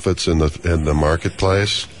prophets in the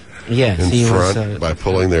marketplace Yes, in he front was. by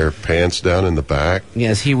pulling their pants down in the back.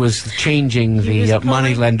 Yes, he was changing He was the pulling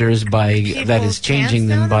money lenders by that is People's changing pants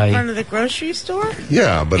them down in by. front of the grocery store?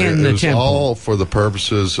 Yeah, but In it the was temple. all for the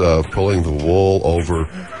purposes of pulling the wool over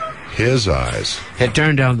his eyes. It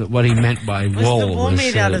turned out that what he meant by Was wool the wool was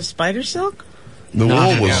made out of spider silk? The Not wool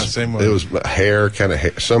at was all. Same way. it was hair, kind of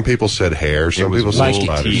hair. Some people said hair. Some was people like said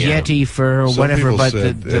spiders. Yeti fur or Some whatever. people But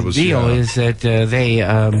said the it was, deal yeah. is that they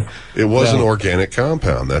It was an well, organic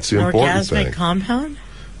compound. That's the important Orgasmic thing. compound?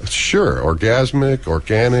 Sure, orgasmic,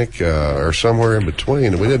 organic, or somewhere in between.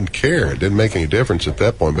 And we didn't care. It didn't make any difference at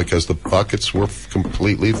that point because the buckets were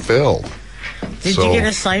completely filled. Did So, you get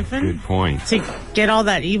a siphon Good point. to get all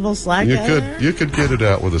that evil slack You out could of there? you could get it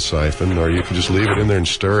out with a siphon, or you could just leave it in there and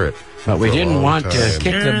stir it. But we for a didn't long want to time.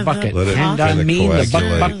 kick Stir the bucket. Let it And kinda I mean the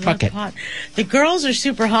coagulate. bucket. The girls are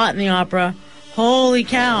super hot in the opera. Holy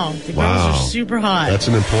cow. The girls Wow. are super hot. That's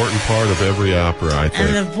an important part of every opera, I think.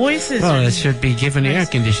 and the voices Well, are... it should be given air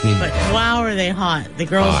conditioning. But wow, are they hot. The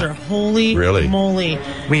girls Hot. are holy Really? moly.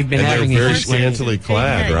 We've been and having they're a very heat wave, scantily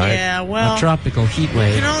clad, right? Yeah, well, a tropical heat you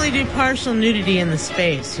wave. can only do partial nudity in the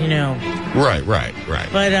space, you know. Right. But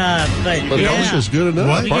But yeah. partial's good enough.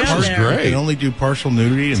 What? Partial's Yeah. You great. can only do partial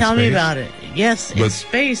nudity in Tell space? me about it. Yes, in But-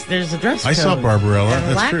 space, there's a dress code. I saw Barbarella. And a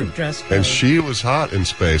That's lack true. of dress code. And she was hot in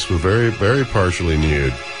space, with very partially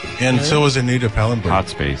nude. And so was Anita Pallenberg. Hot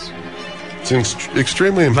space. It's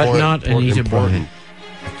extremely But important. not Anita important.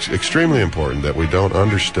 extremely important that we don't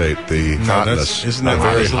understate the hotness. Isn't that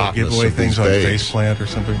very those little hotness giveaway of things these on babes. faceplant or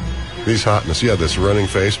something? These hotness, this running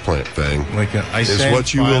faceplant thing is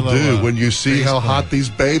what you will do when you see how hot these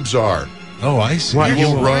babes are. Oh, I see. You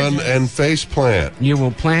will run and faceplant. You will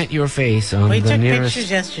plant your face on We the took nearest... pictures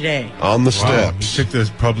yesterday. On the Wow. steps. You took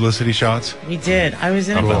the publicity shots? We did. I was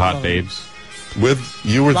in a Of the couple hot of them. babes.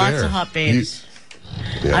 You were Lots there. of hot babes.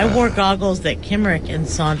 Yeah. I wore goggles that Kimrick and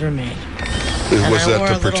Sandra made. Was I that wore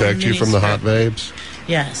to a little protect you mini from the skirt. hot babes?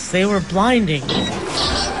 Yes, they were blinding.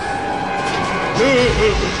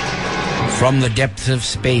 From the depths of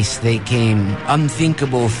space they came,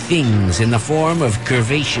 unthinkable things in the form of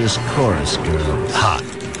curvaceous chorus girls. Hot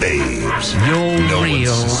babes. You'll No one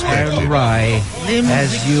reel suspected. and wry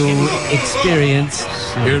as you experience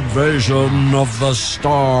Invasion of the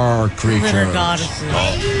star Glitter creatures. goddesses.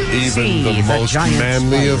 Even See the the most giant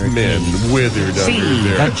manly of spider men withered See under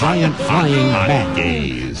the their giant flying bat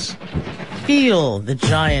gaze. Feel the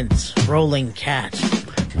giant rolling cat.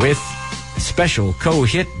 with special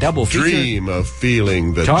co-hit double feature. Dream of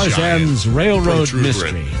feeling the Tarzan's giant Railroad protuberant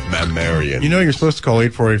Mystery. mammarian. You know you're supposed to call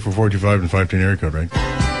 848-4425 and 510 area code, right?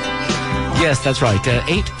 Yes, that's right.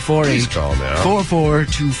 Please call now.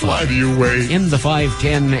 848-4425. Why do you wait? In the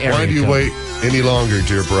 510 area Why do you code. wait any longer,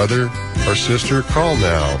 dear brother or sister? Call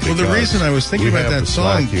now. Well, the because reason I was thinking we about have that the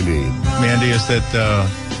song, slack you need. Mandy, is that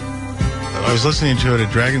I was listening to it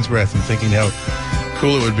at Dragon's Breath and thinking how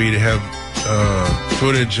cool it would be to have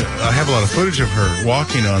footage. I have a lot of footage of her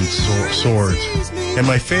walking on swords. And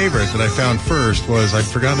my favorite that I found first was, I'd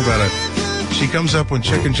forgotten about it. She comes up when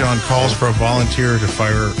Chicken John calls for a volunteer to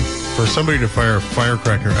for somebody to fire a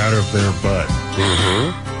firecracker out of their butt.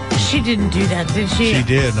 She didn't do that, did she? She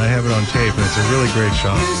did, and I have it on tape, and it's a really great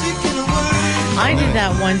shot. I did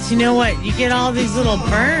that once. You know what? You get all these little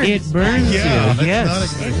burns. It burns Yeah, you. that's Yes.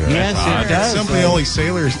 not a- Yes, it does. It's something only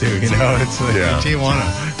sailors do, you know. It's like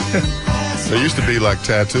Tijuana. There used to be like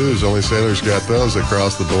tattoos. Only sailors got those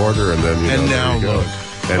across the border, and then And there now you go. look.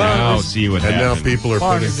 And Now see what and now happens. people are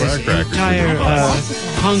Part putting of this firecrackers. entire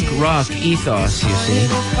punk rock ethos, you see,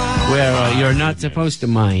 where you're not supposed to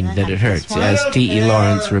mind that it hurts, as T.E.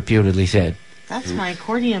 Lawrence reputedly said. That's my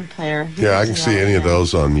accordion player. Yeah, I can see any of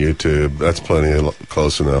those on YouTube. That's plenty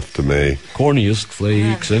close enough to me. Corniest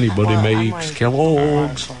flakes anybody makes.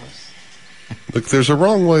 Kellogg's. Look, there's a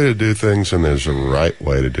wrong way to do things, and there's a right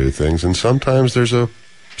way to do things, and sometimes there's a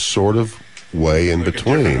sort of way in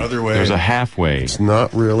between. Other way. There's a halfway. It's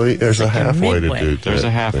not really. There's a like a halfway to midway. do. There's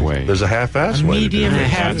a halfway. There's a half-ass way to do medium And a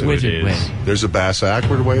things. half-witted That's what way. it is. There's a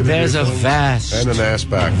bass-backward way to There's do a things. vast, and an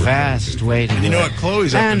ass-backward. vast way to do You know it. what?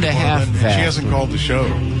 Chloe's up And in a half Portland. She vast. hasn't called the show.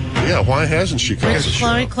 Yeah, why hasn't she called Where's the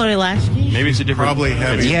Chloe? show? Chloe Lasky? Maybe it's a different. Probably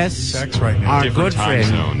having Yes. sex right now. Our different good time friend.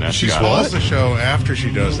 zone. That's She's got calls it. the show after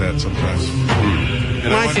she does that sometimes.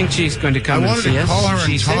 Well, I think she's going to I come and wanted see to us. call her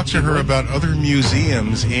She and said talk she to her would. about other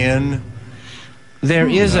museums in. There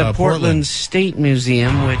is a Portland. Portland State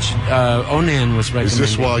Museum, which Onan was recommending. Is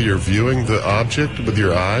this while you're viewing the object with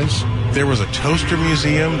your eyes? There was a toaster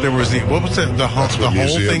museum. There was what was that? The whole thing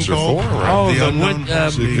museums are called? for, right? Oh, the unknown-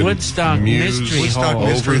 So you can Woodstock muse Mystery Woodstock Hall.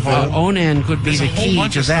 Mystery Hall. Onan could be There's a the whole key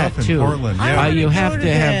bunch to of that stuff in too. Portland, yeah. I You wanna have go to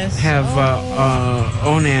to have this.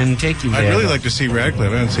 Onan take you I'd there. really like to see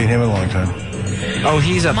Radcliffe. I haven't seen him in a long time. Oh,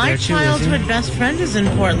 he's up My there too. childhood Isn't best friend is in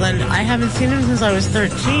Portland. I haven't seen him since I was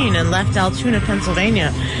 13 and left Altoona,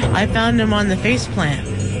 Pennsylvania. I found him on the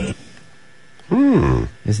faceplant. he?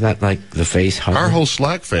 Is that like the face hugger? Our whole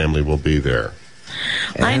Slack family will be there.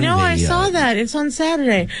 I know, I the, saw that. It's on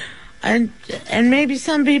Saturday. And maybe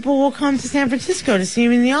some people will come to San Francisco to see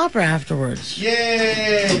him in the opera afterwards.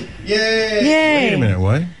 Yay! Yay! Yay! Wait a minute,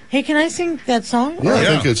 what? Hey, can I sing that song? Yeah, I Yeah.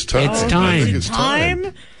 think it's time. It's I time. think it's time.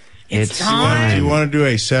 Time? It's Do time. you want to do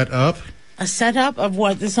a set up? A setup of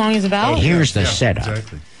what the song is about? Here's the setup.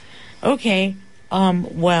 Exactly. Okay.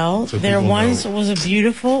 Well, So there people once know. was a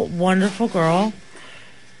beautiful, wonderful girl,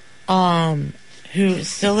 who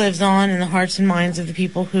still lives on in the hearts and minds of the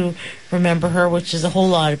people who remember her, which is a whole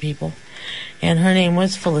lot of people. And her name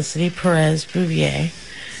was Felicity Perez Bouvier.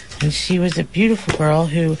 And she was a beautiful girl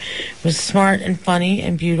who was smart and funny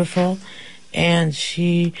and beautiful. And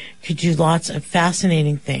she could do lots of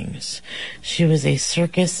fascinating things. She was a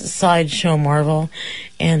circus sideshow marvel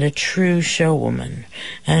and a true showwoman.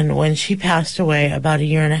 And when she passed away about 1.5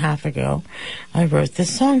 years ago, I wrote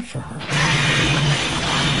this song for her.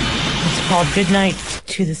 It's called Good Night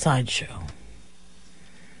to the Sideshow.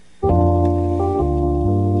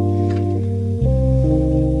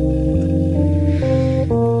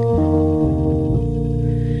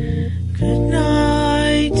 Good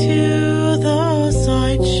night to the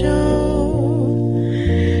sideshow.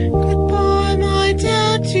 Goodbye, my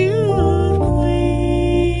dear, to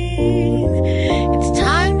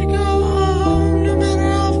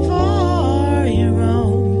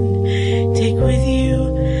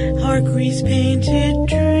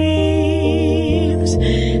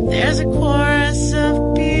There's a chorus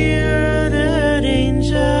of bearded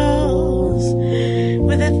angels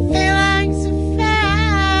with a phalanx of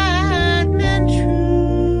fat men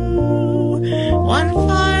true. One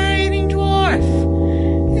fire-eating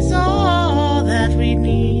dwarf is all that we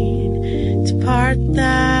need to part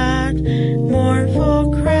that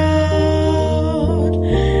mournful crowd.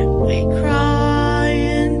 We cry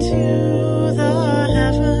into the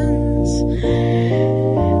heavens.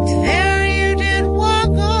 There you did walk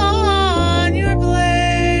on your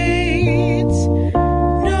blades.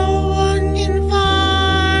 No one can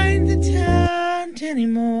find the tent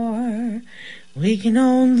anymore. We can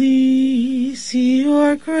only see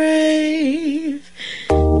your grave.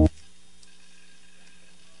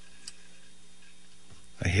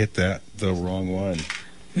 I hit the wrong one.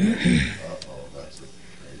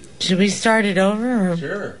 Should we start it over? Or?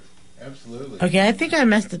 Sure, absolutely. Okay, I think I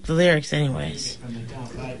messed up the lyrics anyways. From the top,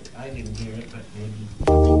 I didn't hear it, but maybe.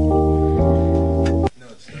 No,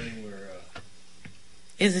 it's starting where...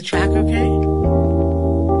 Is the track okay?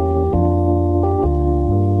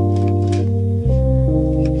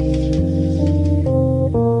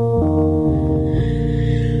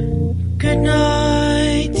 Good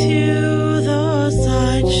night to the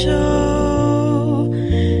sideshow.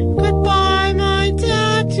 Goodbye, my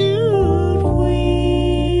tattooed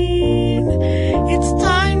queen. It's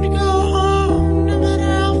time to go home, no matter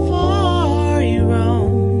how far you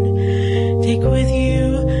roam. Take with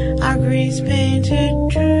you our grease-painted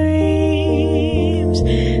dreams.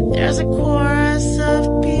 There's a chorus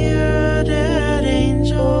of bearded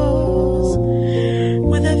angels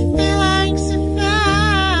with a phalanx of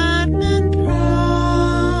fat men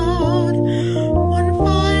proud. One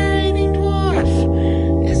fire-eating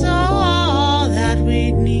dwarf is all that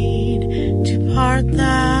we need to part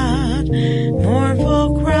that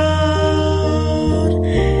mournful crowd.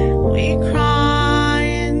 We cry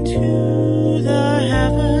into the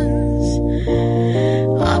heavens.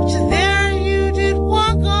 Up to there you did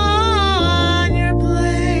walk on your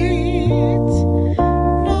blades.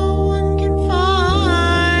 No one can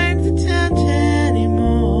find the tent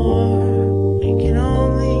anymore. We can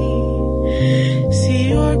only see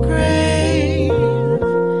your grave.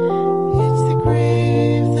 It's the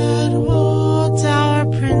grave that holds our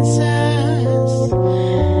princess,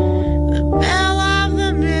 the belle of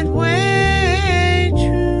the midway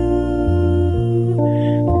true.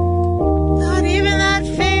 Not even that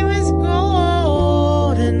famous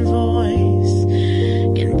golden voice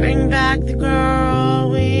can bring back the girl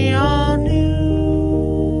we all knew.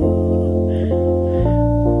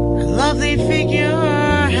 Her lovely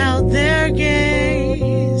figure held their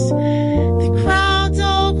gaze. The crowds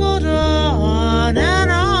all glowed on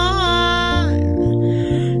and on.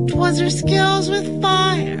 'Twas her skills with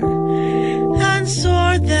fire and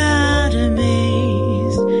sword that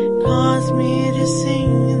amazed, caused me to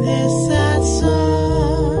sing this sad song.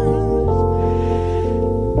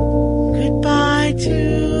 Goodbye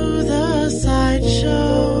to the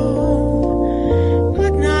sideshow.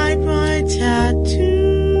 Good night, my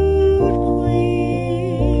tattooed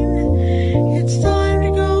queen. It's time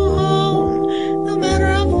to go home, no matter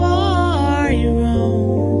how far you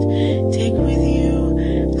roamed. Take with you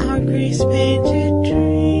our grease-painted dreams.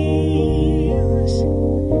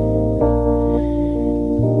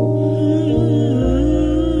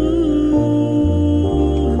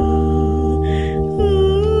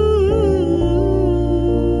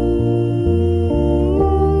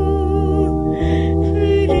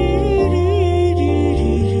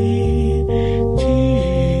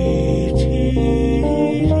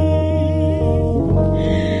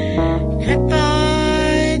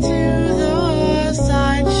 Goodbye to the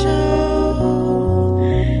sideshow.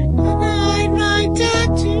 Good night, my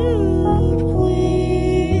tattooed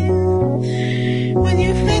queen. When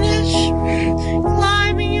you finish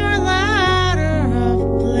climbing your ladder of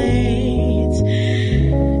blades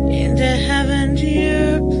into heaven,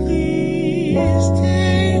 dear, please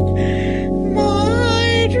take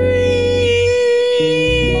my dreams.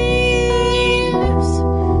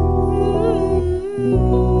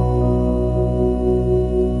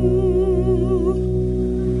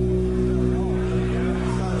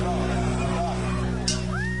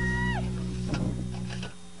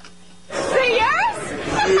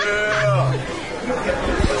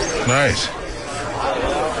 Nice.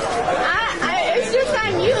 It's just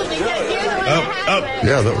on you because you're the one that has it.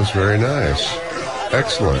 Yeah, that was very nice.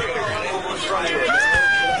 Excellent.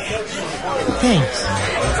 Thanks.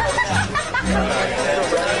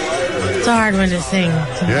 It's a hard one to sing.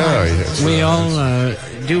 Yeah, it's We all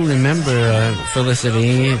do remember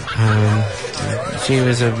Felicity. She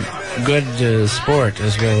was a good sport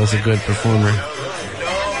as well as a good performer.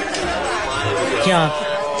 Yuck.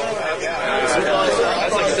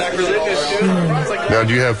 Now,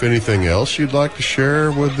 do you have anything else you'd like to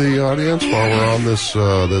share with the audience while we're on this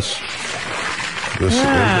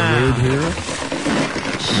interlude here?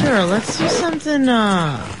 Sure, let's do something.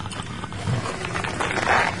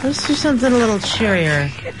 Let's do something a little cheerier.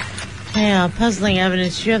 Hey, puzzling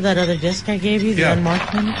evidence. Do you have that other disc I gave you, the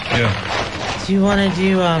unmarked one? Yeah. Do you want to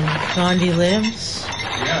do Gandhi Lives?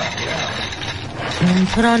 Yeah.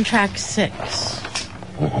 Put on track 6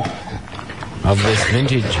 of this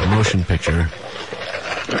vintage motion picture.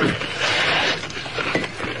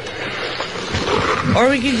 Or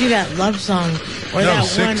we could do that love song, or that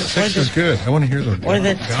one. Six is good. I want to hear the. Or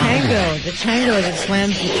the tango that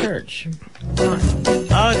slams the church.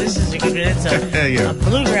 Oh, this is a good one. It's a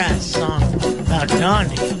bluegrass song about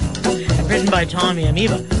Gandhi, written by Tommy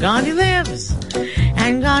Amoeba. Gandhi lives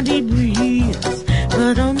and Gandhi breathes,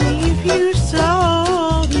 but only if you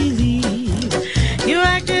so believe. You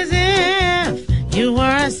act as if you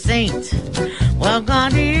were a saint. Well,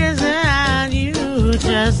 Gandhi isn't, and you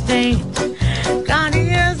just ain't. Gandhi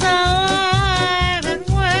is alive and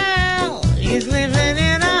well. He's living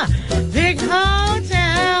in a big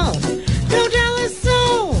hotel. Don't tell his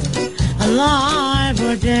soul, alive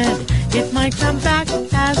or dead. It might come back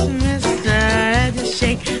as Mr.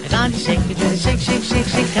 Shake. Gandhi shake, you do the shake, shake, shake,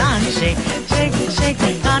 shake. Gandhi shake, shake, shake.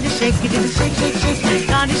 Gandhi shake, you do the shake, shake, shake.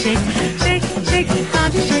 Gandhi shake, shake, shake.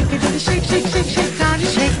 Gandhi shake, you do the shake, shake, shake, shake. Gandhi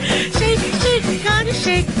shake, shake, shake. Gandhi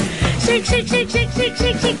shake, shake, shake, shake, shake, shake,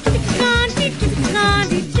 shake, shake. To the Gandhi, to the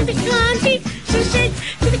Gandhi, to the Gandhi. So shake,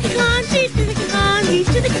 to the Gandhi, to the Gandhi,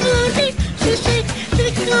 to the Gandhi. So shake, to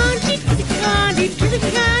the Gandhi, to the Gandhi, to the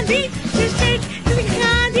Gandhi. So shake, to the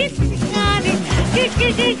Gandhi, to the Gandhi.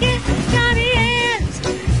 Gandhi is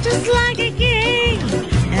just like a king,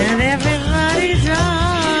 and everybody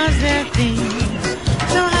does their thing.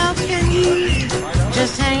 So how can you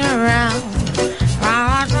just hang around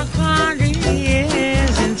while Gandhi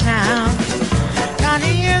is in town?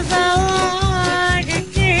 Gandhi is like a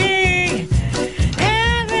king.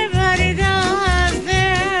 Everybody does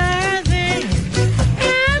their thing.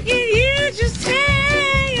 How can you just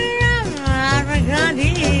hang around while Gandhi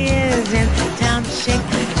is in town? Shake,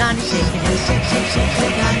 Gandhi shake, and shake, shake, shake,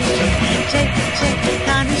 shake, Gandhi shake, shake, shake,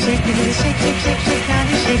 Gandhi shake, and shake, shake, shake, shake,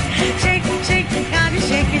 Gandhi shake, shake, shake, Gandhi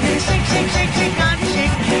shake, and shake, shake, shake, shake, Gandhi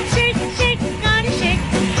shake, shake, shake, Gandhi shake,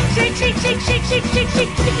 shake, shake, shake, shake, shake, shake,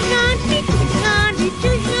 shake, to the Gandhi, to the Gandhi, to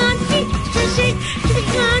the Gandhi, to shake, to the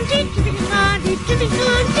Gandhi, to the Gandhi, to the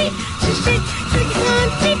Gandhi, to shake, to the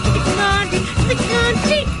Gandhi, to the Gandhi, to the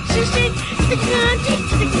Gandhi, to shake, to the Gandhi,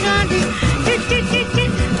 to the Gandhi,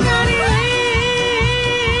 Gandhi lives.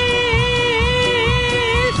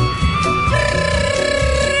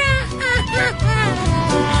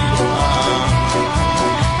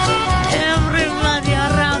 Everybody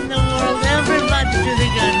around the world, everybody to the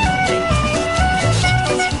Gandhi.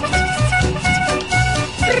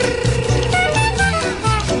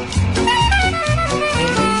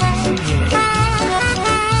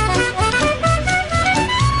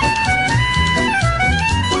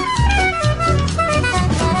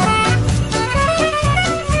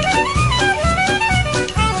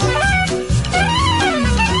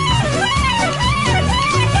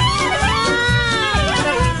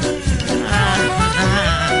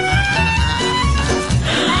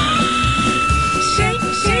 Shake,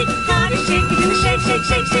 shake, Gandhi shake,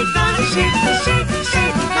 shake, shake, Gandhi shake, shake, shake,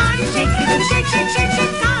 shake, shake, Gandhi shake, shake, shake,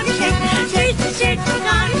 Gandhi shake, shake,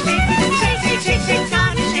 shake, shake, shake,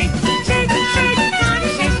 Gandhi shake, shake, shake, Gandhi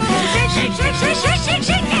shake, shake, shake, shake, shake, shake,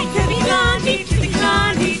 shake, to the Gandhi, to the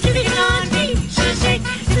Gandhi, to the Gandhi, shake,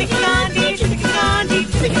 to the Gandhi, to the Gandhi,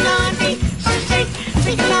 to the Gandhi, shake, to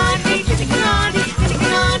the Gandhi, to the Gandhi, to the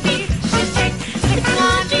Gandhi, shake, to the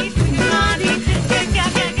Gandhi, to the Gandhi,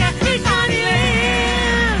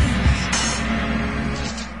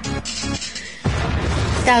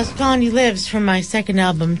 That was Gandhi Lives from my second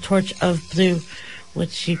album, Torch of Blue,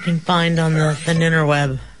 which you can find on the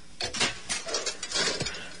interweb.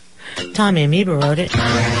 Tommy Amoeba wrote it.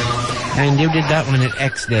 And you did that one at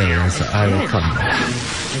X Day, as I recall.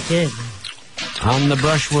 I did. On the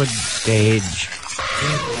Brushwood stage.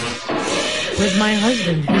 With my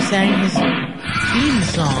husband, who sang his theme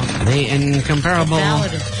song. The incomparable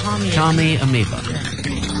Ballad of Tommy Amoeba.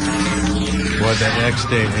 What, that next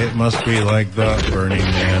day, it must be like the Burning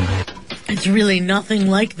Man. It's really nothing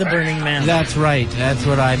like the Burning Man. That's right. That's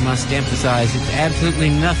what I must emphasize. It's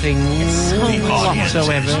absolutely nothing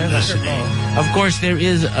whatsoever. Of course, there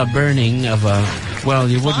is a burning of a, well,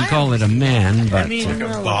 you wouldn't call it a man, but... Like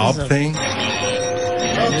a bob thing?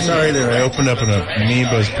 Sorry there, I opened up an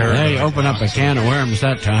amoeba's paradise. They open up a can of worms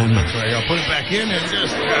that time. Sorry, I'll put it back in and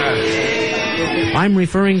just... I'm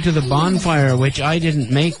referring to the bonfire, which I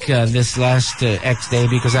didn't make this last X day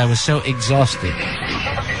because I was so exhausted.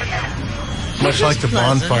 Much like the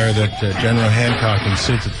bonfire that General Hancock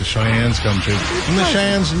insists that the Cheyennes come to. And the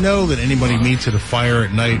Cheyennes know that anybody meets at a fire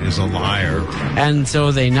at night is a liar. And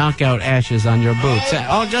so they knock out ashes on your boots.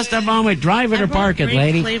 Oh, just a moment. Drive it or park it,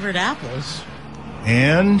 lady. Flavored apples.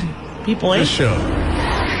 And people the ate show.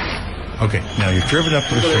 Okay, now you've driven up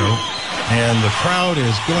to the show, and the crowd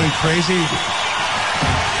is going crazy.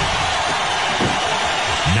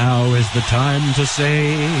 Now is the time to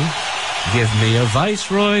say, give me a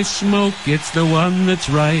Viceroy smoke, it's the one that's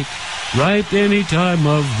right any time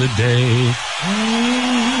of the day.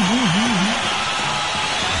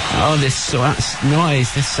 Oh, this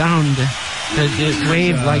noise, this sound, the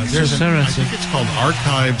wave like Susurrus. I think it's called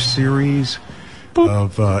Archive Series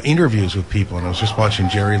of interviews with people, and I was just watching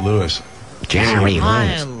Jerry Lewis. Jerry Lewis.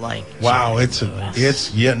 I like Wow, I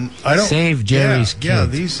don't save Jerry's kids. Yeah,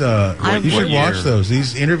 these you should watch those.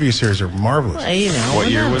 These interview series are marvelous. You know, What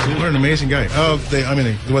year was it? What an amazing guy. Oh,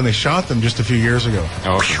 when they shot them just a few years ago.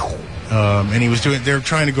 Oh. And he was they're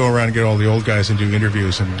trying to go around and get all the old guys and do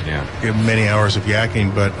interviews and give them many hours of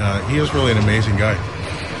yakking, but he was really an amazing guy.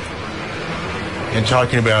 And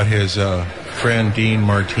talking about his friend Dean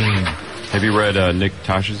Martin. Have you read Nick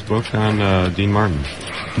Tosh's book on Dean Martin?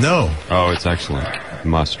 No. Oh, it's excellent.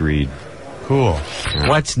 Must read. Cool. Yeah.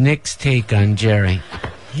 What's Nick's take on Jerry?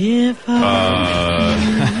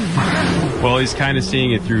 Well, he's kind of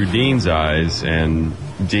seeing it through Dean's eyes, and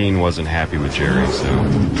Dean wasn't happy with Jerry, so...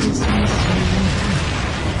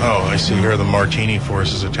 Oh, I see here the Martini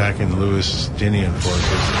forces attacking the Lewis-Dinian forces.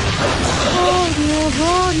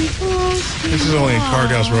 This is only in Card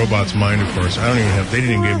House Robot's mind, of course. They didn't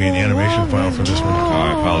even give me an animation file for this one. Oh,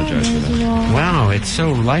 I apologize for that. Wow, it's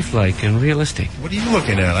so lifelike and realistic. What are you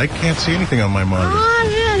looking at? I can't see anything on my monitor.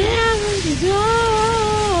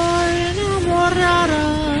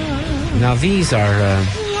 Now these are,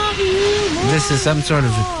 this is some sort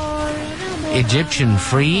of Egyptian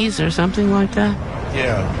frieze or something like that?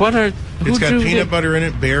 Yeah. What are... It's got peanut butter in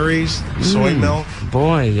it, berries, soy milk.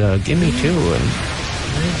 Boy, give me two.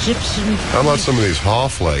 Egyptian. How about some of these haw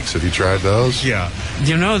flakes? Have you tried those? Yeah.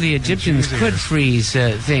 You know, the Egyptians could freeze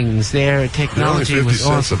things. Their technology They're only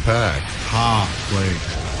 50 was cents awesome. a pack. Haw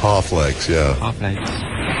flakes. Haw flakes, yeah. Haw flakes.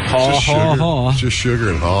 Just sugar, just sugar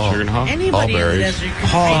and haw. Sugar and haw? Anybody in the berries. desert could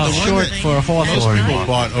Haw, take short anything. for Most hawthorn. people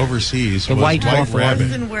bought overseas The was white hawthorn. rabbit.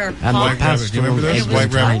 Even where And White rabbit. Do you remember those?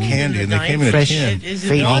 White rabbit candy, and they came in a Fresh, tin.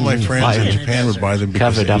 fading All my friends in fire. Japan would buy them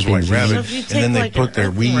because Covered it was up in white rabbit, So if you and take then they like put an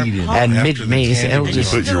their weed earthworm in. pop- And after mid-May's the candy.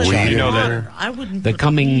 eldest put your weed in there? I wouldn't The put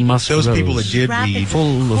coming musk Those rose, people that did weed.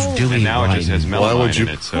 full of dewy And now it just has wine. Why would melamine you? in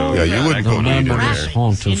it, so... Yeah, you wouldn't put weed in Remember there. this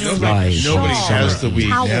haunt of flies. Nobody has the weed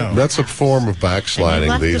now. That's a form of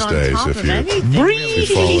backsliding these days. If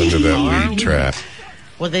you fall into that weed trap.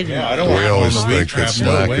 Well, they didn't. I don't We want always one. The weed think trap, that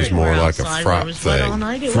no slack way. is more like a Outside frop where it was wet all thing.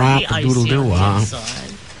 night, it would Frop be icy doodle-doo, on the huh?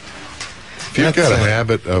 inside. If you've got a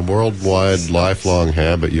habit, a worldwide, lifelong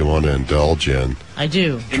habit you want to indulge in, I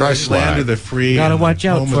do. try Land slack. of the free. Gotta and watch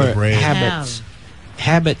out home of the for brave. habits.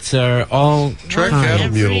 Habits are all Try kinds. cattle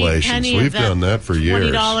Every mutilations. penny We've of that done that for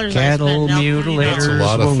years. $20 I Cattle spent now, mutilators, That's a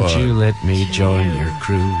lot of won't fun. you let me join your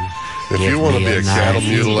crew? If Give you want to me be a cattle knife,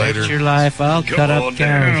 you mutilator, bet your life, I'll cut up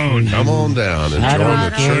carrots. come on down and I join don't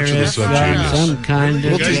the care Church of the if I'm Subgenius. some kind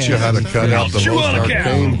We'll of teach you how to cut out the most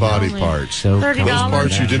arcane body parts. So Those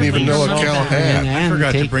parts you didn't even know a cow had. I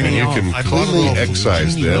forgot to bring And it you off. can I bought a cleanly little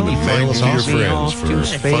excise them and mail them to your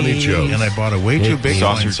friends for funny jokes. And I bought a way too big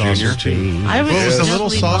Saucer wine saucer, Junior. too. I was It was a little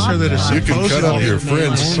definitely saucer that is You can cut up your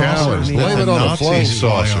friend's cow and blame it on a flying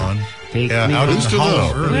saucer. Yeah, out in Who's the to hollow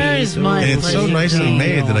know? earth. Where is my And it's so nicely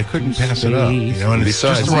made that I couldn't pass it up. You know, and it's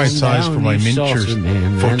just the right size for my miniature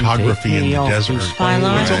photography in the desert.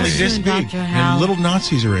 It's only this big, and little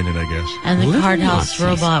Nazis are in it, I guess. And the Little card house Nazis.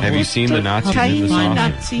 robot. Have you will seen the Nazis in the find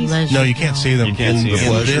saucer? No, you can't see them You can't in see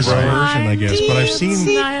them. in this Right. version, I guess. But I've seen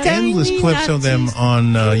endless clips of them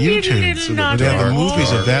on YouTube. Where they have the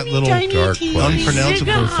movies of that little Dark place.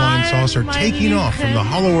 unpronounceable flying saucer taking off from the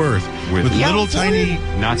hollow earth with little tiny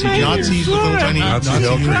Nazi Nazis with little tiny Nazi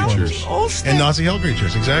hell creatures. and Nazi hell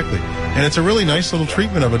creatures, exactly. And it's a really nice little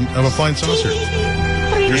treatment of a flying saucer.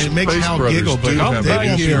 And it makes Space Hal Brothers giggle, but do have they that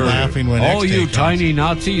won't be interior. laughing when All X you comes. tiny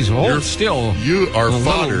Nazis, hold You're- still. You are A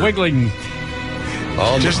little fodder wiggling.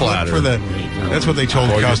 on the Just look platter. for the. That's what they told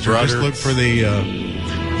Or your Custer. Just brother. look for the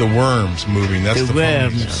worms moving. That's the The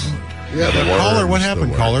funny worms. sound. Yeah, the Caller, worms, what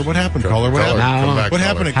happened? the Caller, worms. what happened? Caller, what Caller, happened? come back, What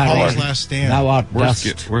happened at caller. Caller's last stand? Thou art Where's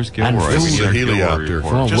dust. Gilroy? and This is food. a heliopter.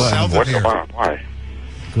 Oh, Just well, south of What's here. going on? Why?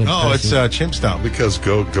 good Oh, it's person. chimp stout. Because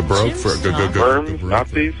go broke for Worms,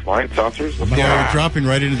 Nazis, flying saucers? Yeah, we're dropping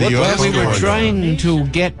right into the What U.S. Well, we were going on? trying to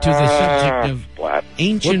get to the subject of Splat.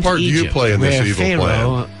 ancient What part do you Egypt, play in this where evil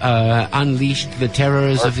Pharaoh unleashed the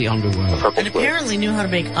terrors of the underworld. Purple And split. apparently knew how to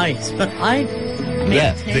make ice, but I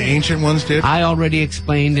Yeah. maintain- The ancient ones did? I already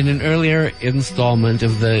explained in an earlier installment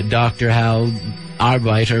of the Dr. Hal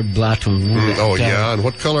Arbeiter Blattung. Oh, yeah. And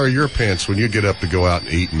what color are your pants when you get up to go out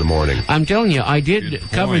and eat in the morning? I'm telling you, I did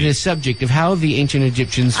cover this subject of how the ancient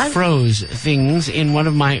Egyptians froze things in one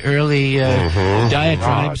of my early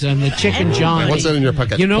diatribes on the chicken John. What's that in your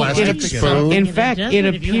pocket? You know, Plastic it, spoon? in fact, does it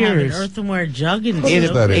if you have an appears. earthenware jug and What is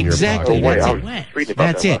soap. that in your Exactly. pocket? Oh, wait, I That's was it. reading about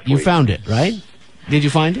That's that it. last You week. found it, right? Did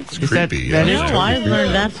you find it? It's Is that, creepy, that yeah. it? No, I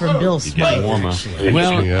learned that from Bill Smith. Warmer.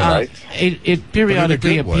 Well, Yeah. it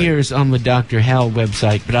periodically good way. appears on the Dr. Hal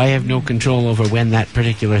website, but I have no control over when that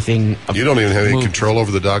particular thing. You don't even have any moved. control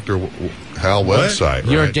over the Dr. Hal website,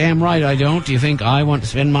 You're right? damn right I don't. Do you think I want to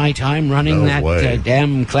spend my time running No that way.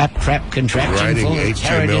 Damn claptrap contraption Writing full of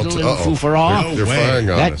HTML. taradiddle and foo-for-all? They're firing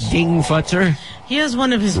on That us. ding futzer. He has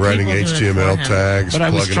one of his Writing people do it HTML for him. tags, But I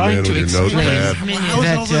was plugging them trying in to with your explain notepad. How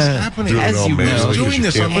is all that, this happening? Doing it as all you manually know, because doing you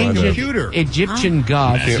this can't on my find a- computer. Egyptian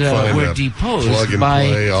gods Can't find were a deposed plug and by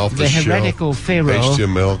play off the shelf heretical pharaoh.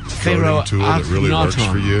 HTML Pharaoh coding tool that really works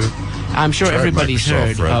Akhenaten. for you. I'm sure Try everybody's Microsoft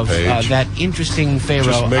heard front of page. that interesting pharaoh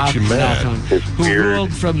Just makes you mad. Akhenaten, who His beard,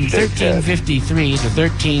 ruled from his head. 1353 to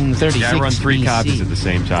 1336 Yeah, I run 3 BC. copies at the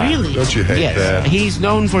same time. Really? Don't you hate Yes, that? he's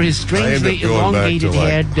known for his I end strangely up going back to elongated like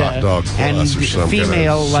head Hot Dog and Plus or some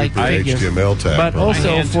female-like kind of super figure, HTML tag. but program. also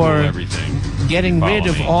Hand for tool everything. getting rid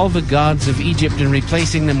Follow of me. all the gods of Egypt and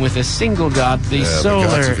replacing them with a single god, the Yeah, the solar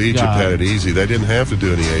gods of Egypt god, had it easy. They didn't have to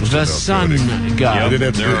do any HTML the sun coding. god. They didn't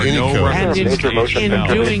have to There do are any no coding. And in, Major motion in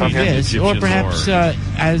picture doing from this, Egyptian or perhaps lore.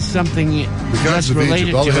 as something The that's gods of related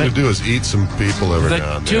Egypt, all they to had it, to do is eat some people every the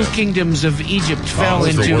now and two then. kingdoms of Egypt fell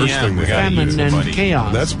that's the into worst thing they had to famine do. and Somebody.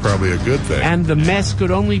 chaos. That's probably a good thing. And the mess could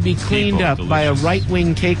only be cleaned People, up by a delicious.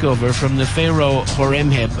 right-wing takeover from the pharaoh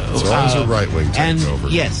Horemheb. As long as a right-wing And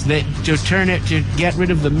takeover. yes, to turn it, to get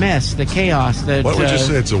rid of the mess, the chaos that. What would you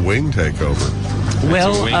say? It's a wing takeover.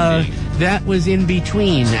 Well, wing that was in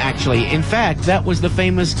between, actually. In fact, that was the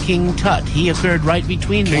famous King Tut. He occurred right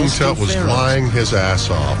between King those two Tut was pharaohs. flying his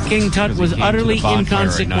ass off. King Tut Because he was came to utterly the bonfire at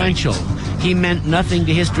inconsequential. He meant nothing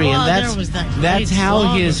to history, Well, and there that's was that that's great how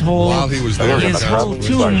slaughter. his whole While he was there, his the whole gods-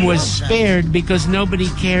 tomb was spared because nobody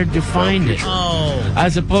cared to find it. Oh.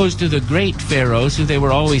 As opposed to the great pharaohs, who they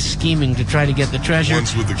were always scheming to try to get the treasure.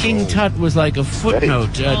 Ones with the King gold. Tut was like a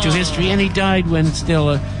footnote to history, and he died when still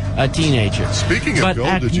a teenager. Speaking of but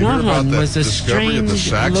gold, did you hear about Akhenaten that was a discovery of the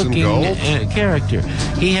Saxon strange-looking gold? character.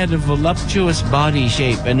 He had a voluptuous body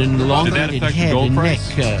shape and an elongated affect the head gold and neck.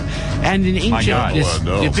 price? And in ancient God.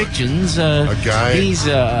 No. depictions, guy- these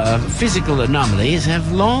physical anomalies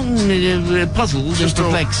have long puzzled Just and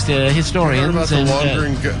perplexed historians. Heard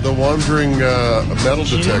about the wandering metal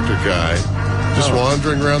detector guy, just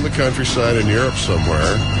wandering around the countryside in Europe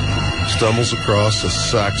somewhere, stumbles across a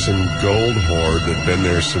Saxon gold hoard that'd been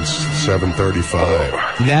there since 735.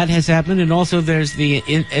 that has happened, and also there's the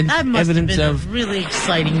That must evidence have of been a really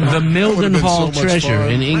exciting the moment. Would've been Mildenhall so much treasure fun.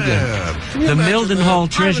 in England. Man, can you The imagine Mildenhall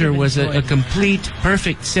that? treasure been was a enjoyable. complete,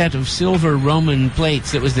 perfect set of silver Roman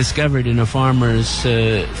plates that was discovered in a farmer's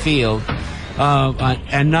field.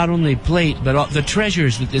 And not only plate, but the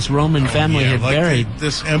treasures that this Roman family had like buried.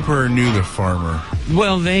 this emperor knew the farmer.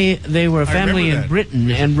 Well, they were a family remember in that.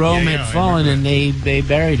 Britain, and Rome Yeah, had I fallen, remember and they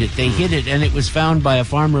buried it. They hid it, and it was found by a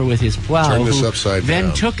farmer with his plow, Turn this who upside then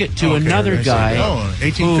down. took it to Okay, another I see. guy Oh, who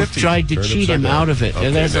 1850. tried to Turn it cheat upside him down. out of it.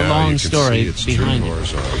 Okay, There's a now long you can story see it's behind turned it.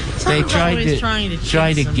 horizontal. They Someone's tried always to trying to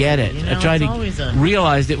try to cheat get it, somebody, you know, try it's to always a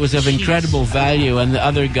realized it was of cheat. incredible value, and the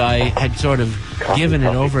other guy had sort of given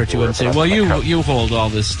it over to him, saying, "Well, you hold all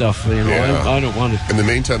this stuff, you know, Yeah. I don't want it." In the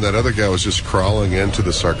meantime, that other guy was just crawling into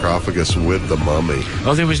the sarcophagus with the mummy.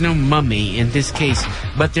 Oh, there was no mummy in this case,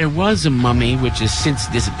 but there was a mummy which has since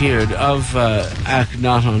disappeared of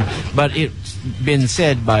Akhenaten. But it's been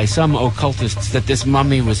said by some occultists that this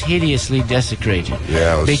mummy was hideously desecrated.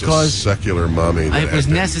 Yeah, it was because a secular mummy. that it was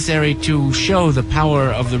had been- necessary to show the power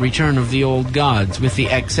of the return of the old gods with the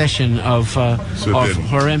accession of So been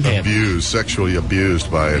Horemheb. abused, sexually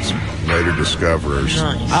abused by its later discoverers.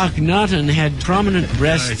 Akhenaten had prominent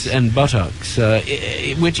breasts and buttocks,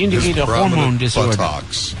 which indicate His a hormone prominent disorder.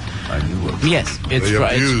 buttocks. Yes, it's They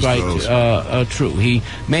right. It's abused those. quite true. He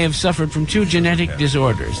may have suffered from two genetic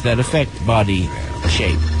disorders that affect body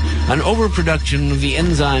shape. An overproduction of the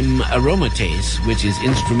enzyme aromatase, which is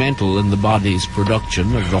instrumental in the body's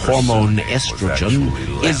production of the hormone estrogen,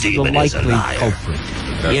 is the likely culprit.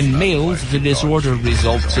 In males, the disorder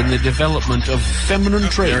results in the development of feminine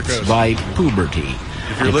traits by puberty.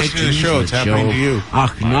 If you're listening to the show, it's happening to you.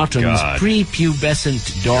 Akhenaten's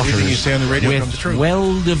prepubescent daughters you say on the radio comes with true.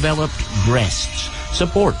 well-developed breasts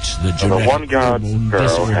supports the genetic hormone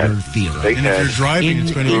disorder feeling. And if you're driving,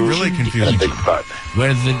 it's going to be really confusing.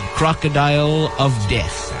 Where the crocodile of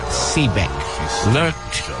death, Seebeck,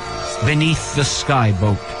 lurked beneath the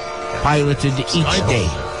skyboat, piloted each day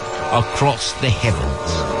across the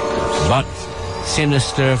heavens. But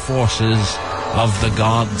sinister forces of the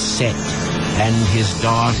god Set and his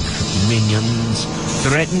dark minions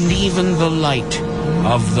threatened even the light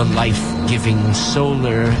of the life-giving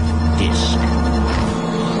solar disk.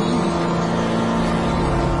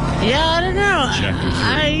 Yeah, I don't know.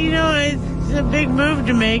 It's a big move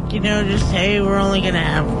to make, just, hey, we're only going to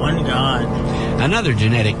have one god. Another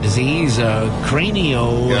genetic disease, I'm for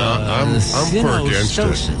against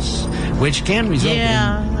cynostosis, which can result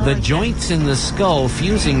in the joints in the skull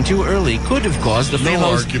fusing too early, could have caused the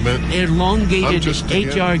fellow's elongated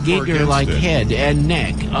H.R. Giger-like head and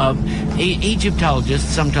neck. Egyptologists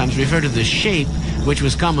sometimes refer to the shape, which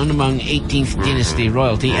was common among 18th dynasty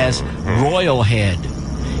royalty, as royal head.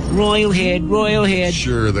 Royal head.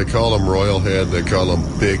 Sure, they call him royal head, they call him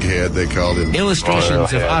big head, they call him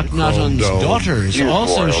Illustrations of Akhenaten's daughters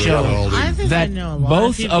also show that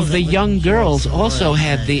both of the young girls also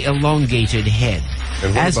had the elongated head,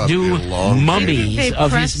 as do mummies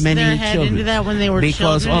of his many children.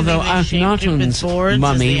 Because although Akhenaten's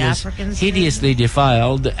mummy was hideously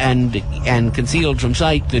defiled and concealed from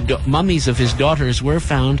sight, the mummies of his daughters were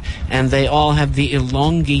found, and they all have the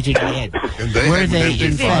elongated head. Were they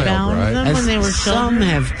in fact, as some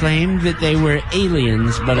have claimed that they were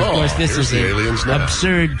aliens, but of course this is an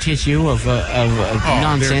absurd tissue of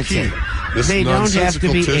nonsense. They don't have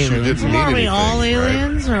to be aliens. Are we all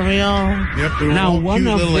aliens? Are we all? Yep, now, one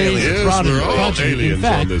of these progeny, in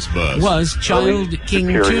fact, was child King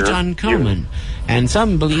Tutankhamun, and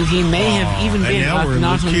some believe he may have even been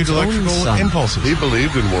Akhenaten's own son. Impulses. He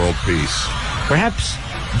believed in world peace. Perhaps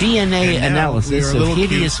DNA analysis of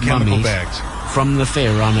hideous mummies from the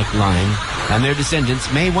pharaonic line and their descendants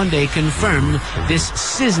may one day confirm this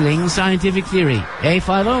sizzling scientific theory. Eh,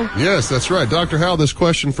 Philo? Yes, that's right. Dr. Hal, this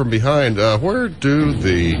question from behind. Where do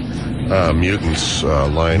the mutants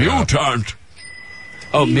line up? Mutant!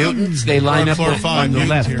 Oh, mutants, they line up on the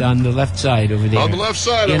left side over there. On the left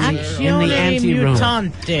side in the anteroom.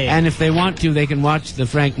 And if they want to, they can watch the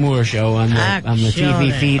Frank Moore show on the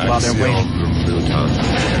TV feed while they're waiting.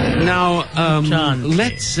 Now,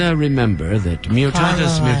 let's remember that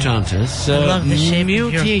mutatis mutandis,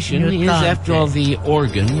 mutation is, after all, the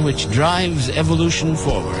organ which drives evolution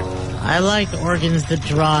forward. I like organs that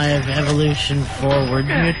drive evolution forward.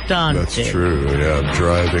 Mutante. That's true, yeah,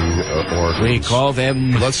 driving organs. We call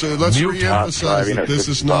them Let's reemphasize that this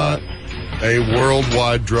is not a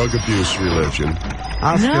worldwide drug abuse religion.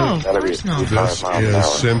 No, of course not. This is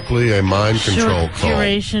simply a mind control cult.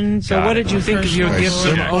 Curation. So what did you think of your gift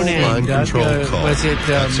from Onan? Mind control cult. Was it,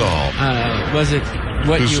 that's all. Was it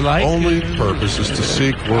what you liked? Whose only purpose is to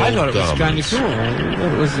seek world I thought it was dominance. kind of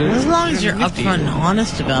cool. As long as you're upfront and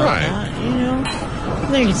honest about that, I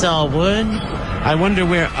think it's all wood. I wonder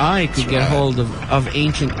where I could get hold of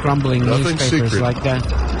ancient crumbling newspapers like that.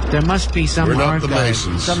 There must be some archive,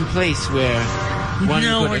 some place where one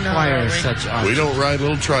could acquire such art. We don't ride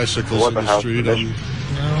little tricycles in the street.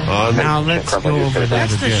 Now let's go over that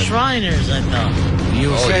That's again. the Shriners, I thought.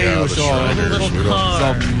 You say you saw a little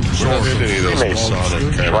car.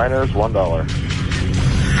 Shriners, $1.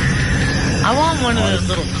 I want one of those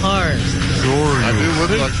little cars. I would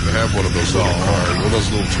like to have one of those little cars, one of those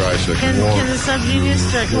little tricycles. Can the Subgenius,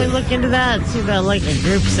 can we look into that? See about like a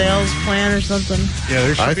group sales plan or something? Yeah,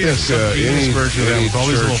 there should be a Subgenius version of that with all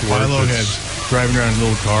these little Philo heads driving around in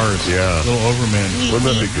little cars. Yeah. Little Overmen. Wouldn't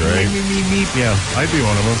that be great? Yeah, I'd be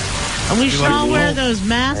one of them. And we should all wear those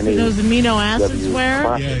masks that those amino acids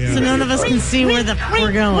wear, so none of us can see where the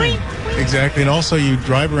we're going. Exactly, and also you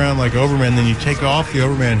drive around like Overman, then you take off the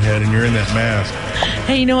Overman head and you're in that mask.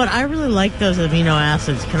 Hey, you know what? I really like those amino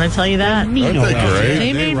acids. Can I tell you that? Aren't they great?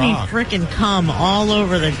 They made me freaking cum all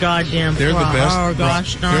over the goddamn They're the best. Oh,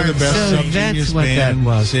 gosh darn. They're the best Subgenius band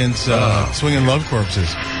since Swingin' Love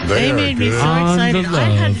Corpses. They made me so excited. I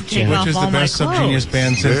had to take off all my clothes. Which is the best Subgenius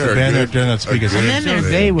band since the band that did not speak as And then their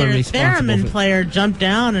theremin player jumped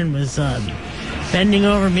down and was bending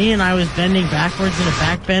over me, and I was bending backwards in a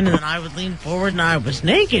back bend, and then I would lean forward, and I was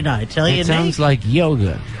naked, I tell you. It sounds like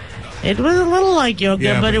yoga. It was a little like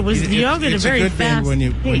yoga, but it was yoga at a very fast fast when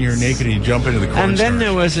you're naked and you jump into the cornstarch. And then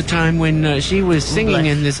there was a time when she was singing,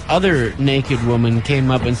 and this other naked woman came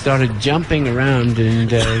up and started jumping around and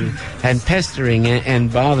pestering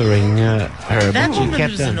and bothering her. That but she woman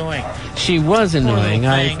kept was on. annoying. She was annoying. Poor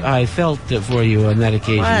little thing. I felt it for you on that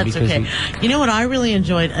occasion. Well, that's because okay. You know what I really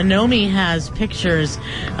enjoyed? Anomi has pictures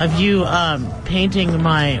of you painting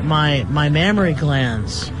my mammary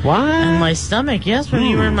glands. What? And my stomach. Yes, when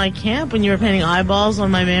you were in my camp, when you were painting eyeballs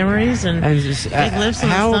on my mammaries and just, big lips on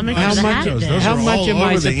the stomach. How much am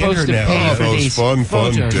I supposed to pay for those these fun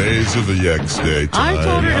photos? days of the X Day time. I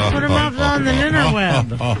told her to put them up on the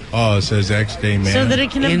interweb. Oh, it says X Day Man. So that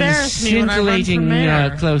it can embarrass me when I run for Scintillating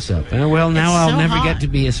mayor. close-up. Well, now It's I'll so never hot. get to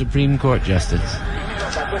be a Supreme Court justice.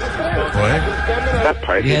 What? That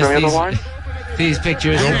Pisces on the other line? These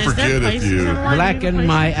pictures Don't Is there forget if places you- on the line? blacken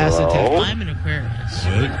my acetate. I'm an Aquarius.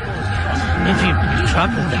 What? If you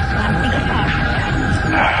chocolate.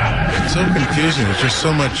 It's so confusing. There's just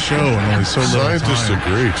so much show and only so little Scientists time.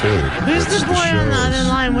 agree, too. Who's the boy on the other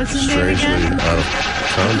line? What's his name Strangely again? out of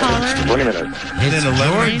context. Wait a minute. It's Then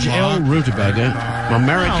 11 George L. Rutabaga,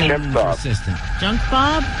 American Chimp stop. assistant. Junk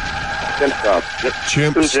Bob? Chimp stop.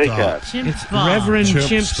 Chimp Who's stop. J-Cat? Chimp It's Bob. Reverend Chimp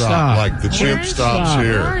Chimp stop. Stop. Like the chimp Where's stops Bob? Where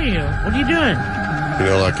here. are you? What are you doing? You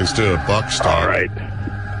know, like instead of buck stop. All right.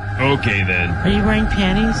 Okay, then. Are you wearing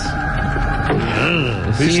panties?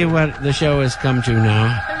 See what the show has come to now.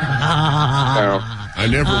 Now, I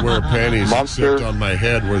never wear panties Monster. except on my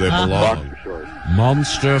head where they belong. boxer shorts.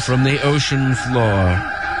 Monster from the ocean floor.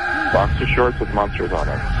 Boxer shorts with monsters on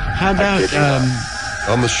them. How about,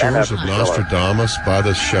 On the shores of And Nostradamus by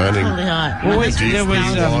the shining... Really hot. well, wait, Deep there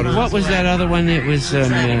was, water. what was that other one? It was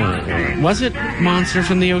it Monster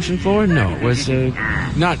from the Ocean Floor? No, it was,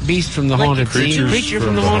 not Beast from the Haunted Sea. Creatures Creature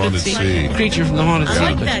from the Haunted Sea. Creature from the Haunted I Sea.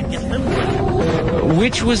 like but- that.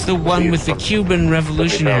 Which was the one with the Cuban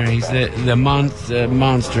revolutionaries, the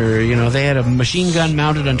monster, you know, they had a machine gun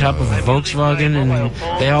mounted on top of a Volkswagen, and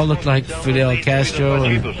they all looked like Fidel Castro,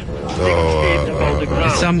 and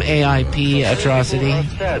some AIP atrocity.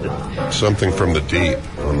 Something from the deep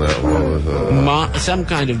on that one. Some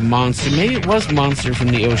kind of monster. Maybe it was Monster from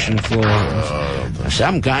the Ocean Floor.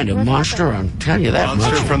 Some kind of monster, I'll tell you that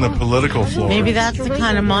Monster much. from the political floor. Maybe that's the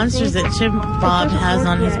kind of monsters that Chimp Bob has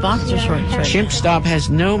on his boxer shorts. Right Chimp Stop has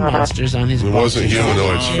no monsters on his It wasn't boxers.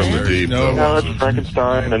 humanoids from the deep, No. though. No, that's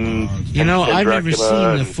Frankenstein and You know, and I've never Dracula seen the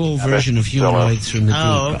and full Abbott version of Costello. humanoids from the deep.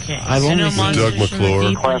 Oh, okay. I've So only no seen monsters Doug from the McClure.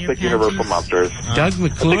 deep on your Classic Universal panties? monsters. Doug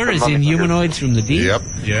McClure is in Humanoids from the Deep? Yep.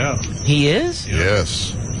 Yeah. He is?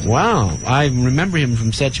 Yes. Wow. I remember him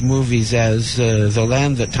from such movies as The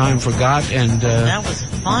Land That Time Forgot and That was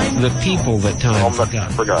fine. The People That Time Home Forgot.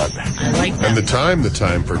 that forgot. I like that. And the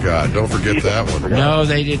time forgot. Don't forget that one. No,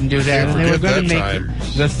 they didn't do that. And they were forget going to that make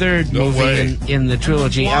time. the third No way. movie in the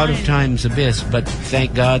trilogy, Out of Why? Time's Abyss, but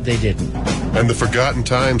thank God they didn't. And the forgotten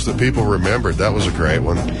times that people remembered. That was a great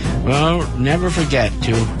one. Well, never forget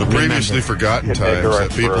to The previously remember. forgotten times that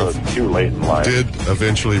people too late in life. did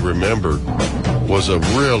eventually remember was a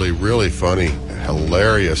really, really funny,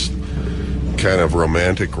 hilarious kind of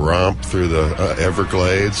romantic romp through the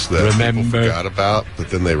Everglades that Remember. people forgot about, but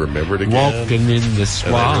then they remembered again. Walking in the And they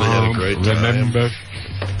swamp. really had a great time.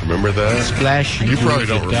 Remember that? Splash. You probably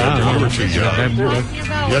don't remember. You were too young. Remember.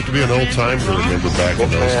 You have to be an old timer to remember back in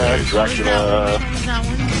those Yeah, days. Dracula.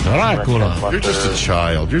 Dracula. You're just a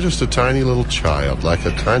child. You're just a tiny little child, like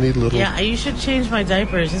a tiny little. Yeah, you should change my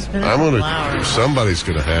diapers. It's been a I'm couple gonna. hours. Somebody's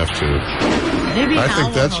gonna have to. Maybe I Hal think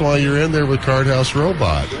will that's help why me. you're in there with Card House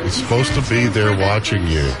Robot. It's supposed to be there watching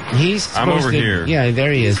you. He's I'm supposed over to, here. Yeah,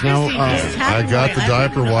 there he is. Now, I got the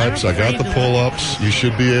diaper wipes. I got the pull-ups. You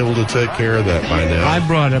should be able to take care of that by now. I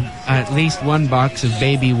brought at least one box of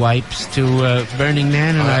baby wipes to Burning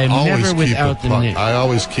Man, and I'm never without them. I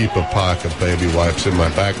always keep a pack of baby wipes in my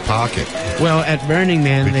back pocket. Well, at Burning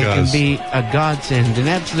Man, they can Because- be a godsend, an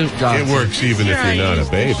absolute It godsend. works even if you're not a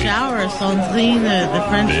baby. Shower. Celine, the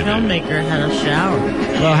French filmmaker, had a shower.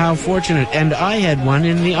 Well, how fortunate. And I had one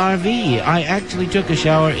in the RV. I actually took a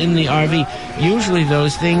shower in the RV. Usually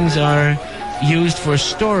those things are used for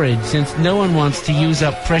storage, since no one wants to use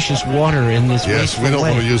up precious water in this Yes, wasteful we don't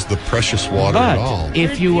way. want to use the precious water at all. But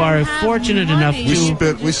if you are fortunate enough We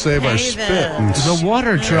to... save our spit. And The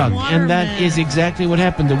water truck, and that is exactly what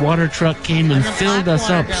happened. The water truck came and filled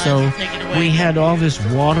us up, so we had all this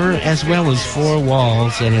water as well as 4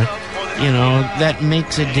 walls, and that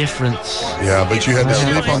makes a differse. Yeah, but you had to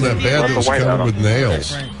sleep on that bed that was covered with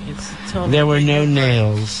nails. There were no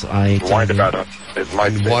nails, I tell Wind you. about it. It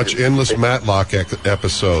might And watch endless Matlock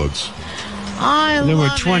episodes. There were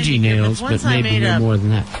 20 nails, but maybe no more than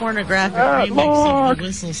that. Pornographic remix of the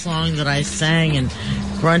whistle song that I sang and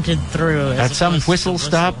grunted through. At some whistle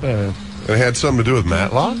stop? It had something to do with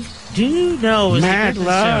Matlock? No, it was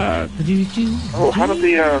Matlock. Oh, how did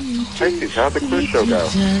the Pisces, how did the quiz show go?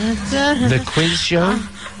 The quiz show?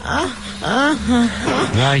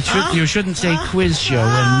 You shouldn't say quiz show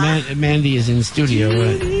when Mandy is in studio.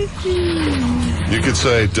 You could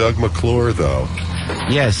say Doug McClure, though.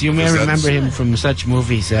 Yes, you may remember him from such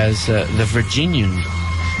movies as The Virginian,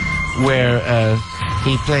 where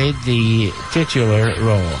he played the titular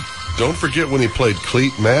role. Don't forget when he played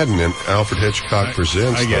Cleet Madden in Alfred Hitchcock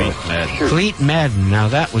Presents. Cleet Madden, now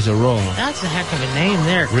that was a role. That's a heck of a name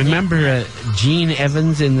there. Remember Gene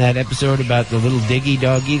Evans in that episode about the little diggy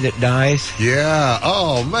doggy that dies? Yeah,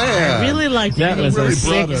 oh man. I really liked that. That was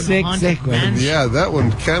really a sick one. Yeah, that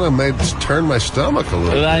one kind of turned my stomach a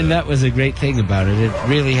little bit. And that was a great thing about it. It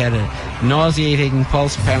really had a nauseating,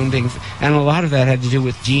 pulse-pounding, and a lot of that had to do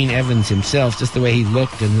with Gene Evans himself, just the way he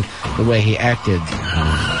looked and the way he acted.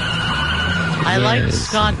 I liked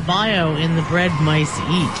Scott Bio in The Bread Mice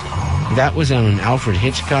Eat. That was on Alfred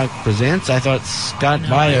Hitchcock Presents. I thought Scott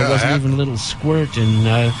Bio wasn't even a little squirt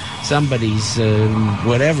in somebody's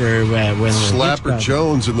whatever. When Slapper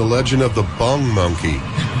Jones in The Legend of the Bung Monkey.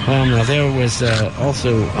 Well, now there was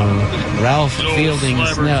also Ralph Fielding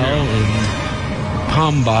Snell in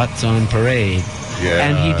Pombots on Parade. Yeah.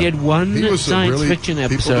 And he did one science fiction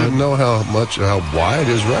episode. People didn't know how wide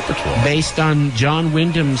his repertoire. Based on John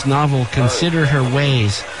Wyndham's novel Consider Her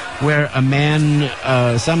Ways, where a man,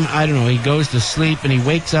 he goes to sleep and he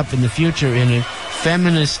wakes up in the future in a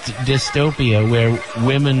feminist dystopia where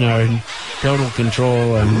women are in total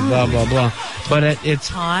control and blah, blah, blah. But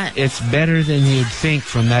it's better than you'd think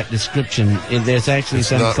from that description. There's actually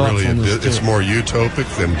some thoughtfulness to it. It's more utopic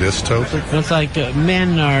than dystopic? It's like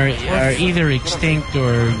men are either extinct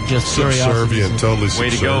or just subservient, totally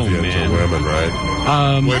subservient to women,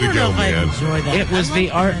 right? Way to go, man.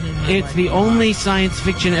 It's the only science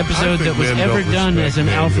fiction episode that was ever done as an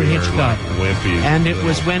Alfred Hitchcock. And it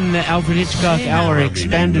was when the Alfred Hitchcock hour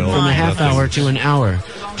expanded from a half hour to an hour.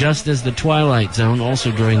 Just as the Twilight Zone, also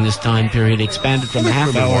during this time period, expanded from a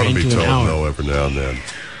half hour into an hour. No, every now and then.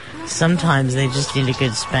 Sometimes they just need a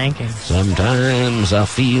good spanking. Sometimes I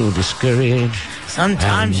feel discouraged.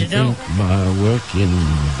 Sometimes you don't. My work in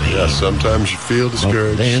vain. Yeah, sometimes you feel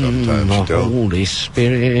discouraged. Then sometimes you don't. Holy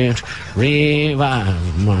Spirit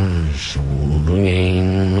revive my soul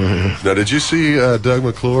again. Now, did you see Doug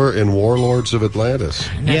McClure in Warlords of Atlantis?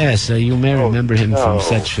 Yes, you may remember him from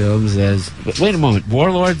such films as. Wait a moment,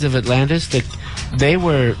 Warlords of Atlantis.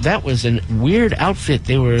 That was a weird outfit.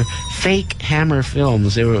 They were fake Hammer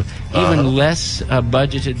films. They were even less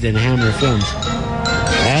budgeted than Hammer films.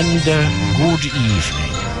 And good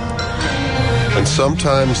evening. And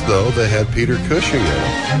sometimes, though, they had Peter Cushing in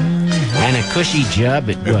it. And a cushy job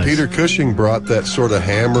it was. And Peter Cushing brought that sort of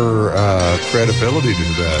Hammer credibility to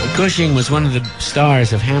that. Cushing was one of the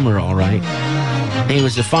stars of Hammer, all right. He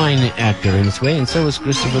was a fine actor in his way, and so was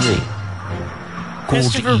Christopher Lee.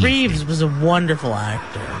 Christopher Reeves was a wonderful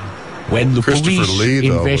actor. When the Christopher police Lee,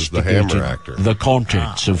 though, was the investigated Hammer actor. the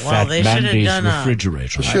contents of Fat Mandy's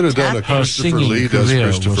refrigerator, They should have done a her Christopher singing Lee does career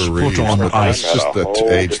Christopher was Reeves. put on But ice. that's just the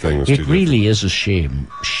age thing was too It different. really is a shame.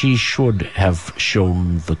 She should have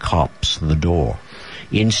shown the cops the door.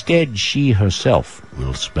 Instead, she herself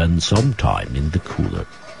will spend some time in the cooler.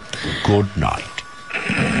 Good night.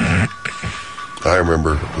 I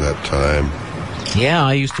remember that time. Yeah,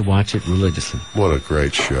 I used to watch it religiously. What a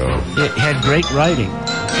great show. It had great writing.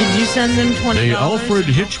 Did you send them $20? The Alfred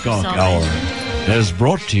Hitchcock Hour is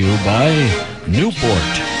brought to you by Newport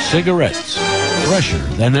Cigarettes. Fresher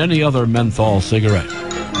than any other menthol cigarette.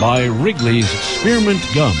 By Wrigley's Spearmint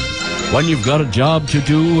Gum. When you've got a job to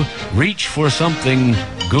do, reach for something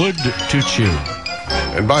good to chew.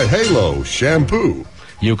 And by Halo Shampoo.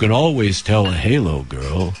 You can always tell a Halo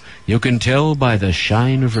girl. You can tell by the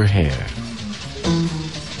shine of her hair.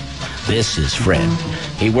 This is Fred.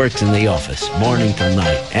 He works in the office, morning till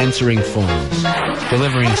night, answering phones,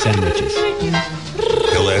 delivering sandwiches.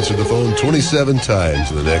 He'll answer the phone 27 times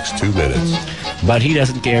in the next 2 minutes. But he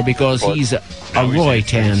doesn't care because he's a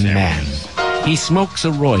Roytan man. He smokes a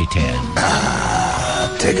Roytan.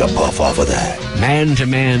 Take a puff off of that. Man to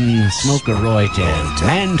man, smoke a Roytan.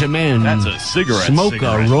 Man to man, That's a cigarette. smoke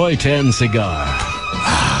a Roytan cigar.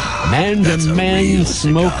 Man to man,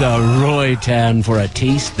 smoke a Roytan for a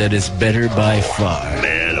taste that is better by far.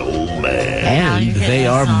 Man, oh man. And they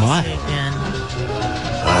are mild.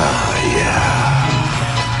 Yeah.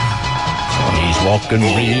 He's walking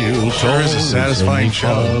real Sure is a tall, satisfying any show.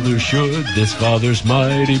 father should. This father's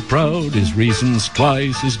mighty proud, his reason's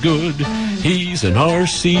twice as good. He's an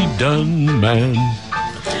R.C. Dunn man.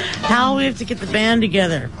 How we have to get the band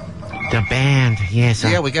together? The band, yes.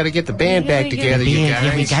 Yeah, we got to get the band back together, you guys.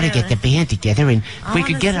 Yeah, we got to get the band together, and we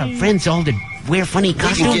could get our friends all to wear funny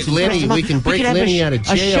costumes. get Lenny- we can break Lenny out of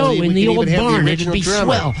jail, A show and we in the can old even have the barn. It'd original be drummer.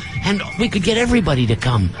 swell, and we could get everybody to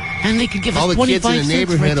come, and they could give All us the kids 25 in the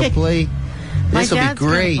cents for a neighborhood will ticket. play. My This will be dad's got a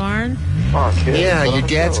great. barn. Yeah, your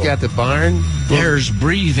dad's got the barn. There's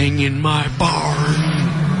breathing in my barn.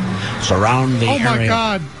 Surround the Oh area. my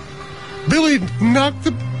God! Billy knocked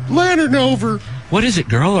the lantern over. What is it,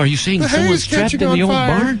 girl? Are you saying The hay someone's is trapped catching in the on old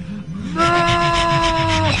fire. barn?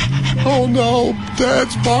 Oh no!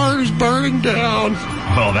 Dad's barn is burning down.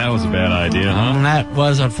 Well, that was a bad idea, huh? That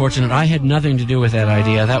was unfortunate. I had nothing to do with that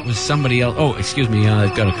idea. That was somebody else. Oh, excuse me.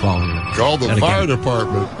 I've got a call here. Call the Gotta fire get-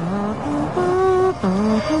 department.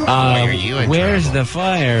 Why are you in Where's trouble? the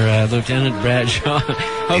fire, Lieutenant Bradshaw?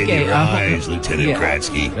 Okay. Lieutenant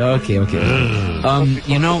Kratzky. Okay.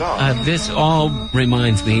 This all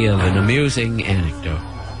reminds me of an amusing anecdote.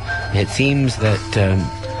 It seems that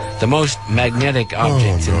the most magnetic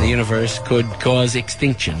objects in the universe could cause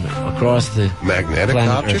extinction across the Magnetic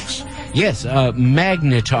planet objects? Earth. Yes,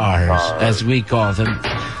 magnetars, as we call them,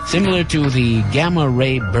 similar to the gamma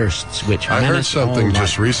ray bursts, which I heard menace all something life.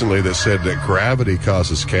 just recently that said that gravity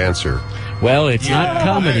causes cancer. Well, it's not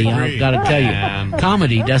comedy, I've got to tell Man. you.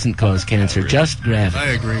 Comedy doesn't cause cancer, just I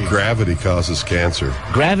gravity. agree. Gravity causes cancer.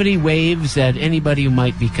 Gravity waves at anybody who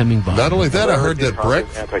might be coming by. Not only that, I heard that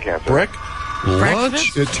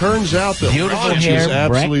lunch. It turns out that Beautiful lunch hair, is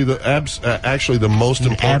absolutely actually the most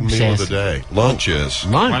important meal of the day. Lunch is.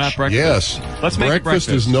 Lunch? Why not breakfast? Yes. Let's make it breakfast breakfast.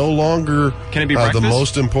 is no longer Can it be the breakfast?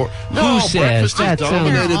 most important. Who No, says? breakfast has That sounds-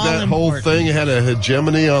 dominated They're all that whole important. thing. It had a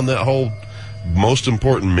hegemony on that whole most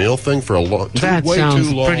important meal thing for a long That way sounds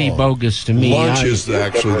too long. pretty bogus to me. Lunch is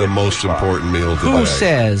actually the most important meal of the Who day.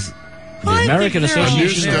 says? The I think American they're A new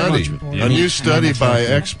Association of study, Lunch- a new study by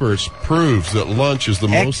experts proves that lunch is the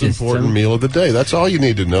most Exists, important huh? meal of the day. That's all you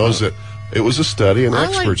need to know is that it was a study and I like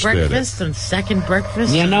experts did it. breakfast and second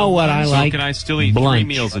breakfast. You know what I So like? can I still eat Blunt. 3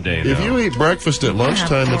 meals a day, though? If you eat breakfast at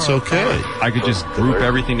lunchtime, it's okay. I could just group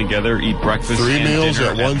everything together, eat breakfast 3 and meals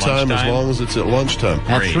dinner at one time as lunchtime. long as it's at lunchtime.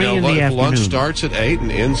 At Great. 3 in Now, the if lunch afternoon. starts at 8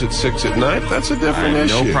 and ends at 6 at night, that's a I different have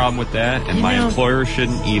issue. no problem with that, and You my know- employer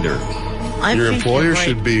shouldn't either. I Your think employer you're right.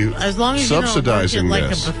 should be as long as subsidizing you don't work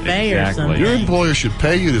this. it like a buffet or Exactly. something. Your employer should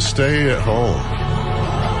pay you to stay at home.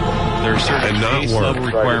 There are certain And not base work. level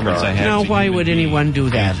requirements I have. Now, to why human would beings. anyone do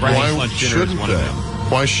that? Breakfast, Why lunch, dinner is shouldn't one they? of them.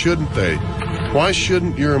 Why shouldn't they? Why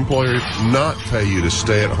shouldn't your employer not pay you to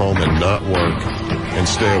stay at home and not work and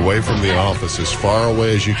stay away from the office as far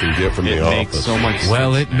away as you can get from It the makes office? so much sense.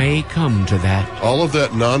 Well, it may come to that. All of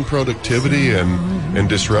that non-productivity and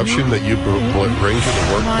disruption that you bring to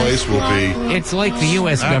the workplace will be It's like the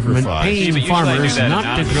U.S. government Sacrifice. Yeah, paying but usually I do farmers that not to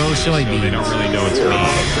anonymously, grow so they don't soybeans. really know it's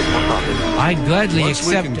me. I'd gladly once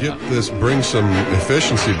we accept. can get this, bring some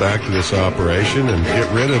efficiency back to this operation and get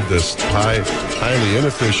rid of this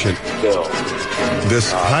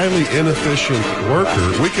highly inefficient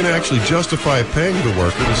worker, we can actually justify paying the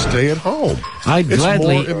worker to stay at home. I'd It's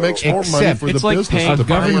gladly more, it makes more money accept. for the It's like business paying to pay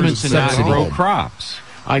government them to stay at subsidy. grow home. crops.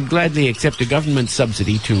 I'd gladly accept a government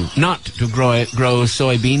subsidy to not to grow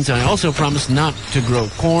soybeans. I also promise not to grow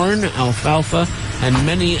corn, alfalfa, and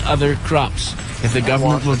many other crops. If the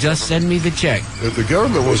government will just send me the check. If the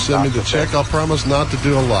government will send me the check, I'll promise not to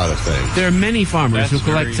do a lot of things. There are many farmers That's who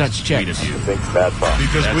collect very such sweet checks. of you.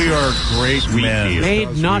 Because That's we are great sweet men. deal.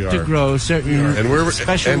 Made not we to are. grow certain And we're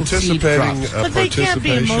special seed anticipating crops. a But they can't be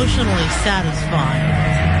participation. emotionally satisfied.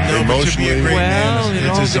 No, but to be a Emotionally- great Well, man, it it's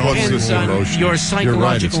all his own depends reward. on Emotion. your You're right,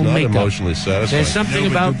 psychological it's not makeup. emotionally satisfying. There's something No,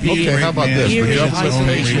 but about to be the Okay, how about this? Here The is government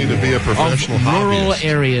isolation pays me to be a professional of rural hobbyist.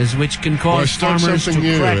 areas which can Well, I cause start farmers to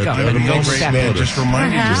something new crack at up a and go great sapid. man. Just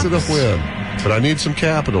reminding you. Just at a whim. But I need some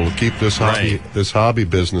capital to keep this hobby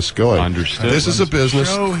business going. Understood. This is a business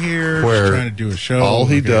Show here, where trying to do a show. all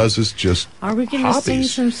he Okay. does is just Are we going to sing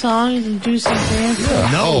hobbies. some songs and do some dancing?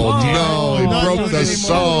 Oh, no, he Not broke doing the anymore.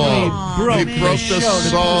 song. Broke He the broke the show.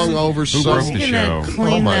 song over Who broke something. the Who's gonna show?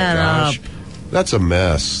 clean Oh my that gosh. up? That's a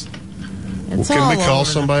mess. It's Can all we call over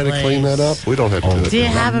the somebody to clean place. that up? We don't have to do Do you that.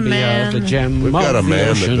 have a Columbia, man? the gem We've got a of the man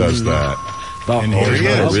that ocean. does that. And here he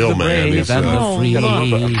is. A real man. He's, and the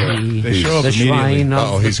free. They show up The shrine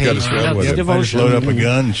immediately. of he's got his gun with him. devotion. Load up a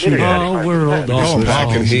gun and shoot at All it. world He's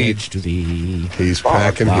packing heat. to thee. He's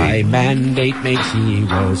packing Thy heat. mandate makes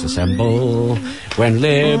heroes assemble. When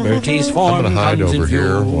liberty's I'm form going to hide comes in over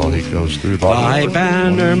here view. while he goes through the Thy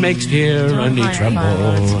banner makes tyranny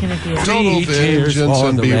tremble. Total vengeance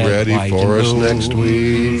and be ready white, for and us blue. next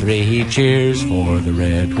week. 3 cheers for the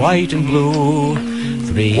red, white, and blue.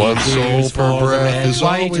 3 One soul cheers per for the breath red, is all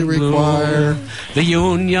white, we and blue. require. The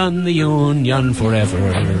union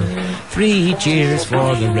forever. 3 cheers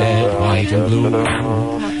for the red, white, and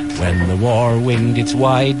blue. When the war winged its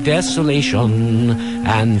wide desolation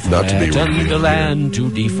and Not to be threatened repeated the land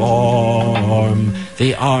to deform,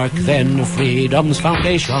 the ark then of freedom's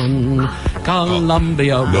foundation,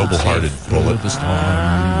 Columbia rode Noble-hearted safe through bullet. the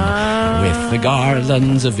storm, with the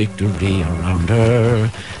garlands of victory around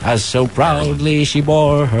her, as so proudly she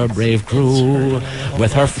bore her brave crew,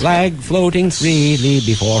 with her flag floating freely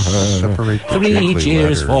before her. Separate the 3 twinkling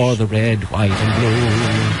cheers letters. for the red, white, and blue.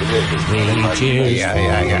 3 cheers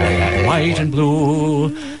for the red, white, and blue.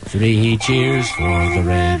 3 cheers for the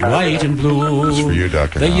red, white, and blue. It's for you,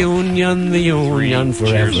 Dr. The Howe. union cheers for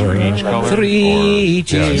forever. each color, 3 Yeah,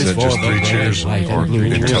 cheers is that for just the 3 red, cheers? white, Or and blue. 3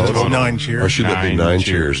 cheers Total total? 9 cheers. Or should it be 9 9 cheers.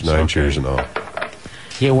 cheers? 9 Okay. cheers and all.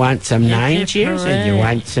 You want some 9 hip, cheers and you hooray.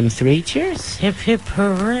 want some 3 cheers? Hip, hip,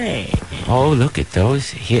 hooray. Oh, look at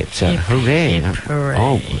those hips. Hooray. hip, hooray.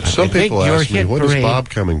 Oh, Some I think people your ask me, hip when is parade- Bob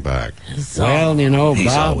coming back? Well, you know, He's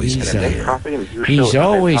Bob, always he's, gonna be here. he's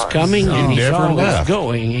always coming and He he's never always left.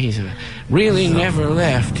 going. He's really never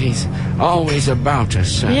left. He's always about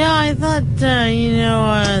us. Yeah, I thought,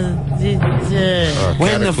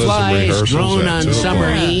 When the Cataclysm flies rehearsals drone at on 2 summer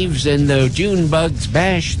o'clock. eves and the June bugs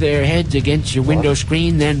bash their heads against your window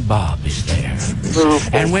screen, then Bob is there.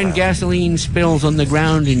 And when gasoline spills on the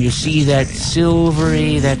ground and you see that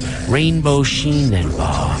silvery, that rainbow sheen, then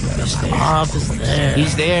Bob is there. Bob is there.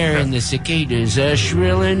 He's there, and the cicadas are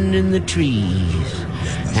shrilling in the trees.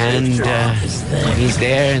 And he's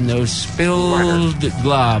there in those spilled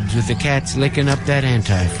globs with the cats licking up that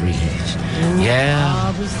antifreeze.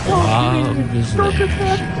 Yeah, Bob is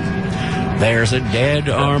there. There's a dead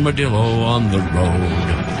armadillo on the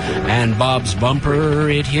road, and Bob's bumper,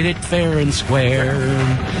 it hit it fair and square.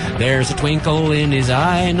 There's a twinkle in his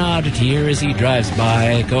eye, not a tear as he drives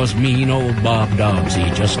by, 'cause mean old Bob Dobbs, he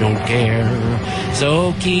just don't care.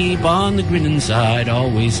 So keep on the grinning side,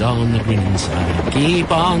 always on the grinning side.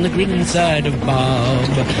 Keep on the grinning side of Bob.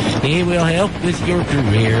 He will help with your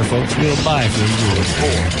career, folks will buy for you a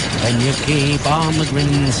Ford. And you keep on the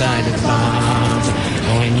grinning side of Bob.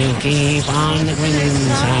 When you keep on the grinning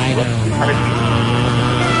side of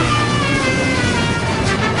Bob.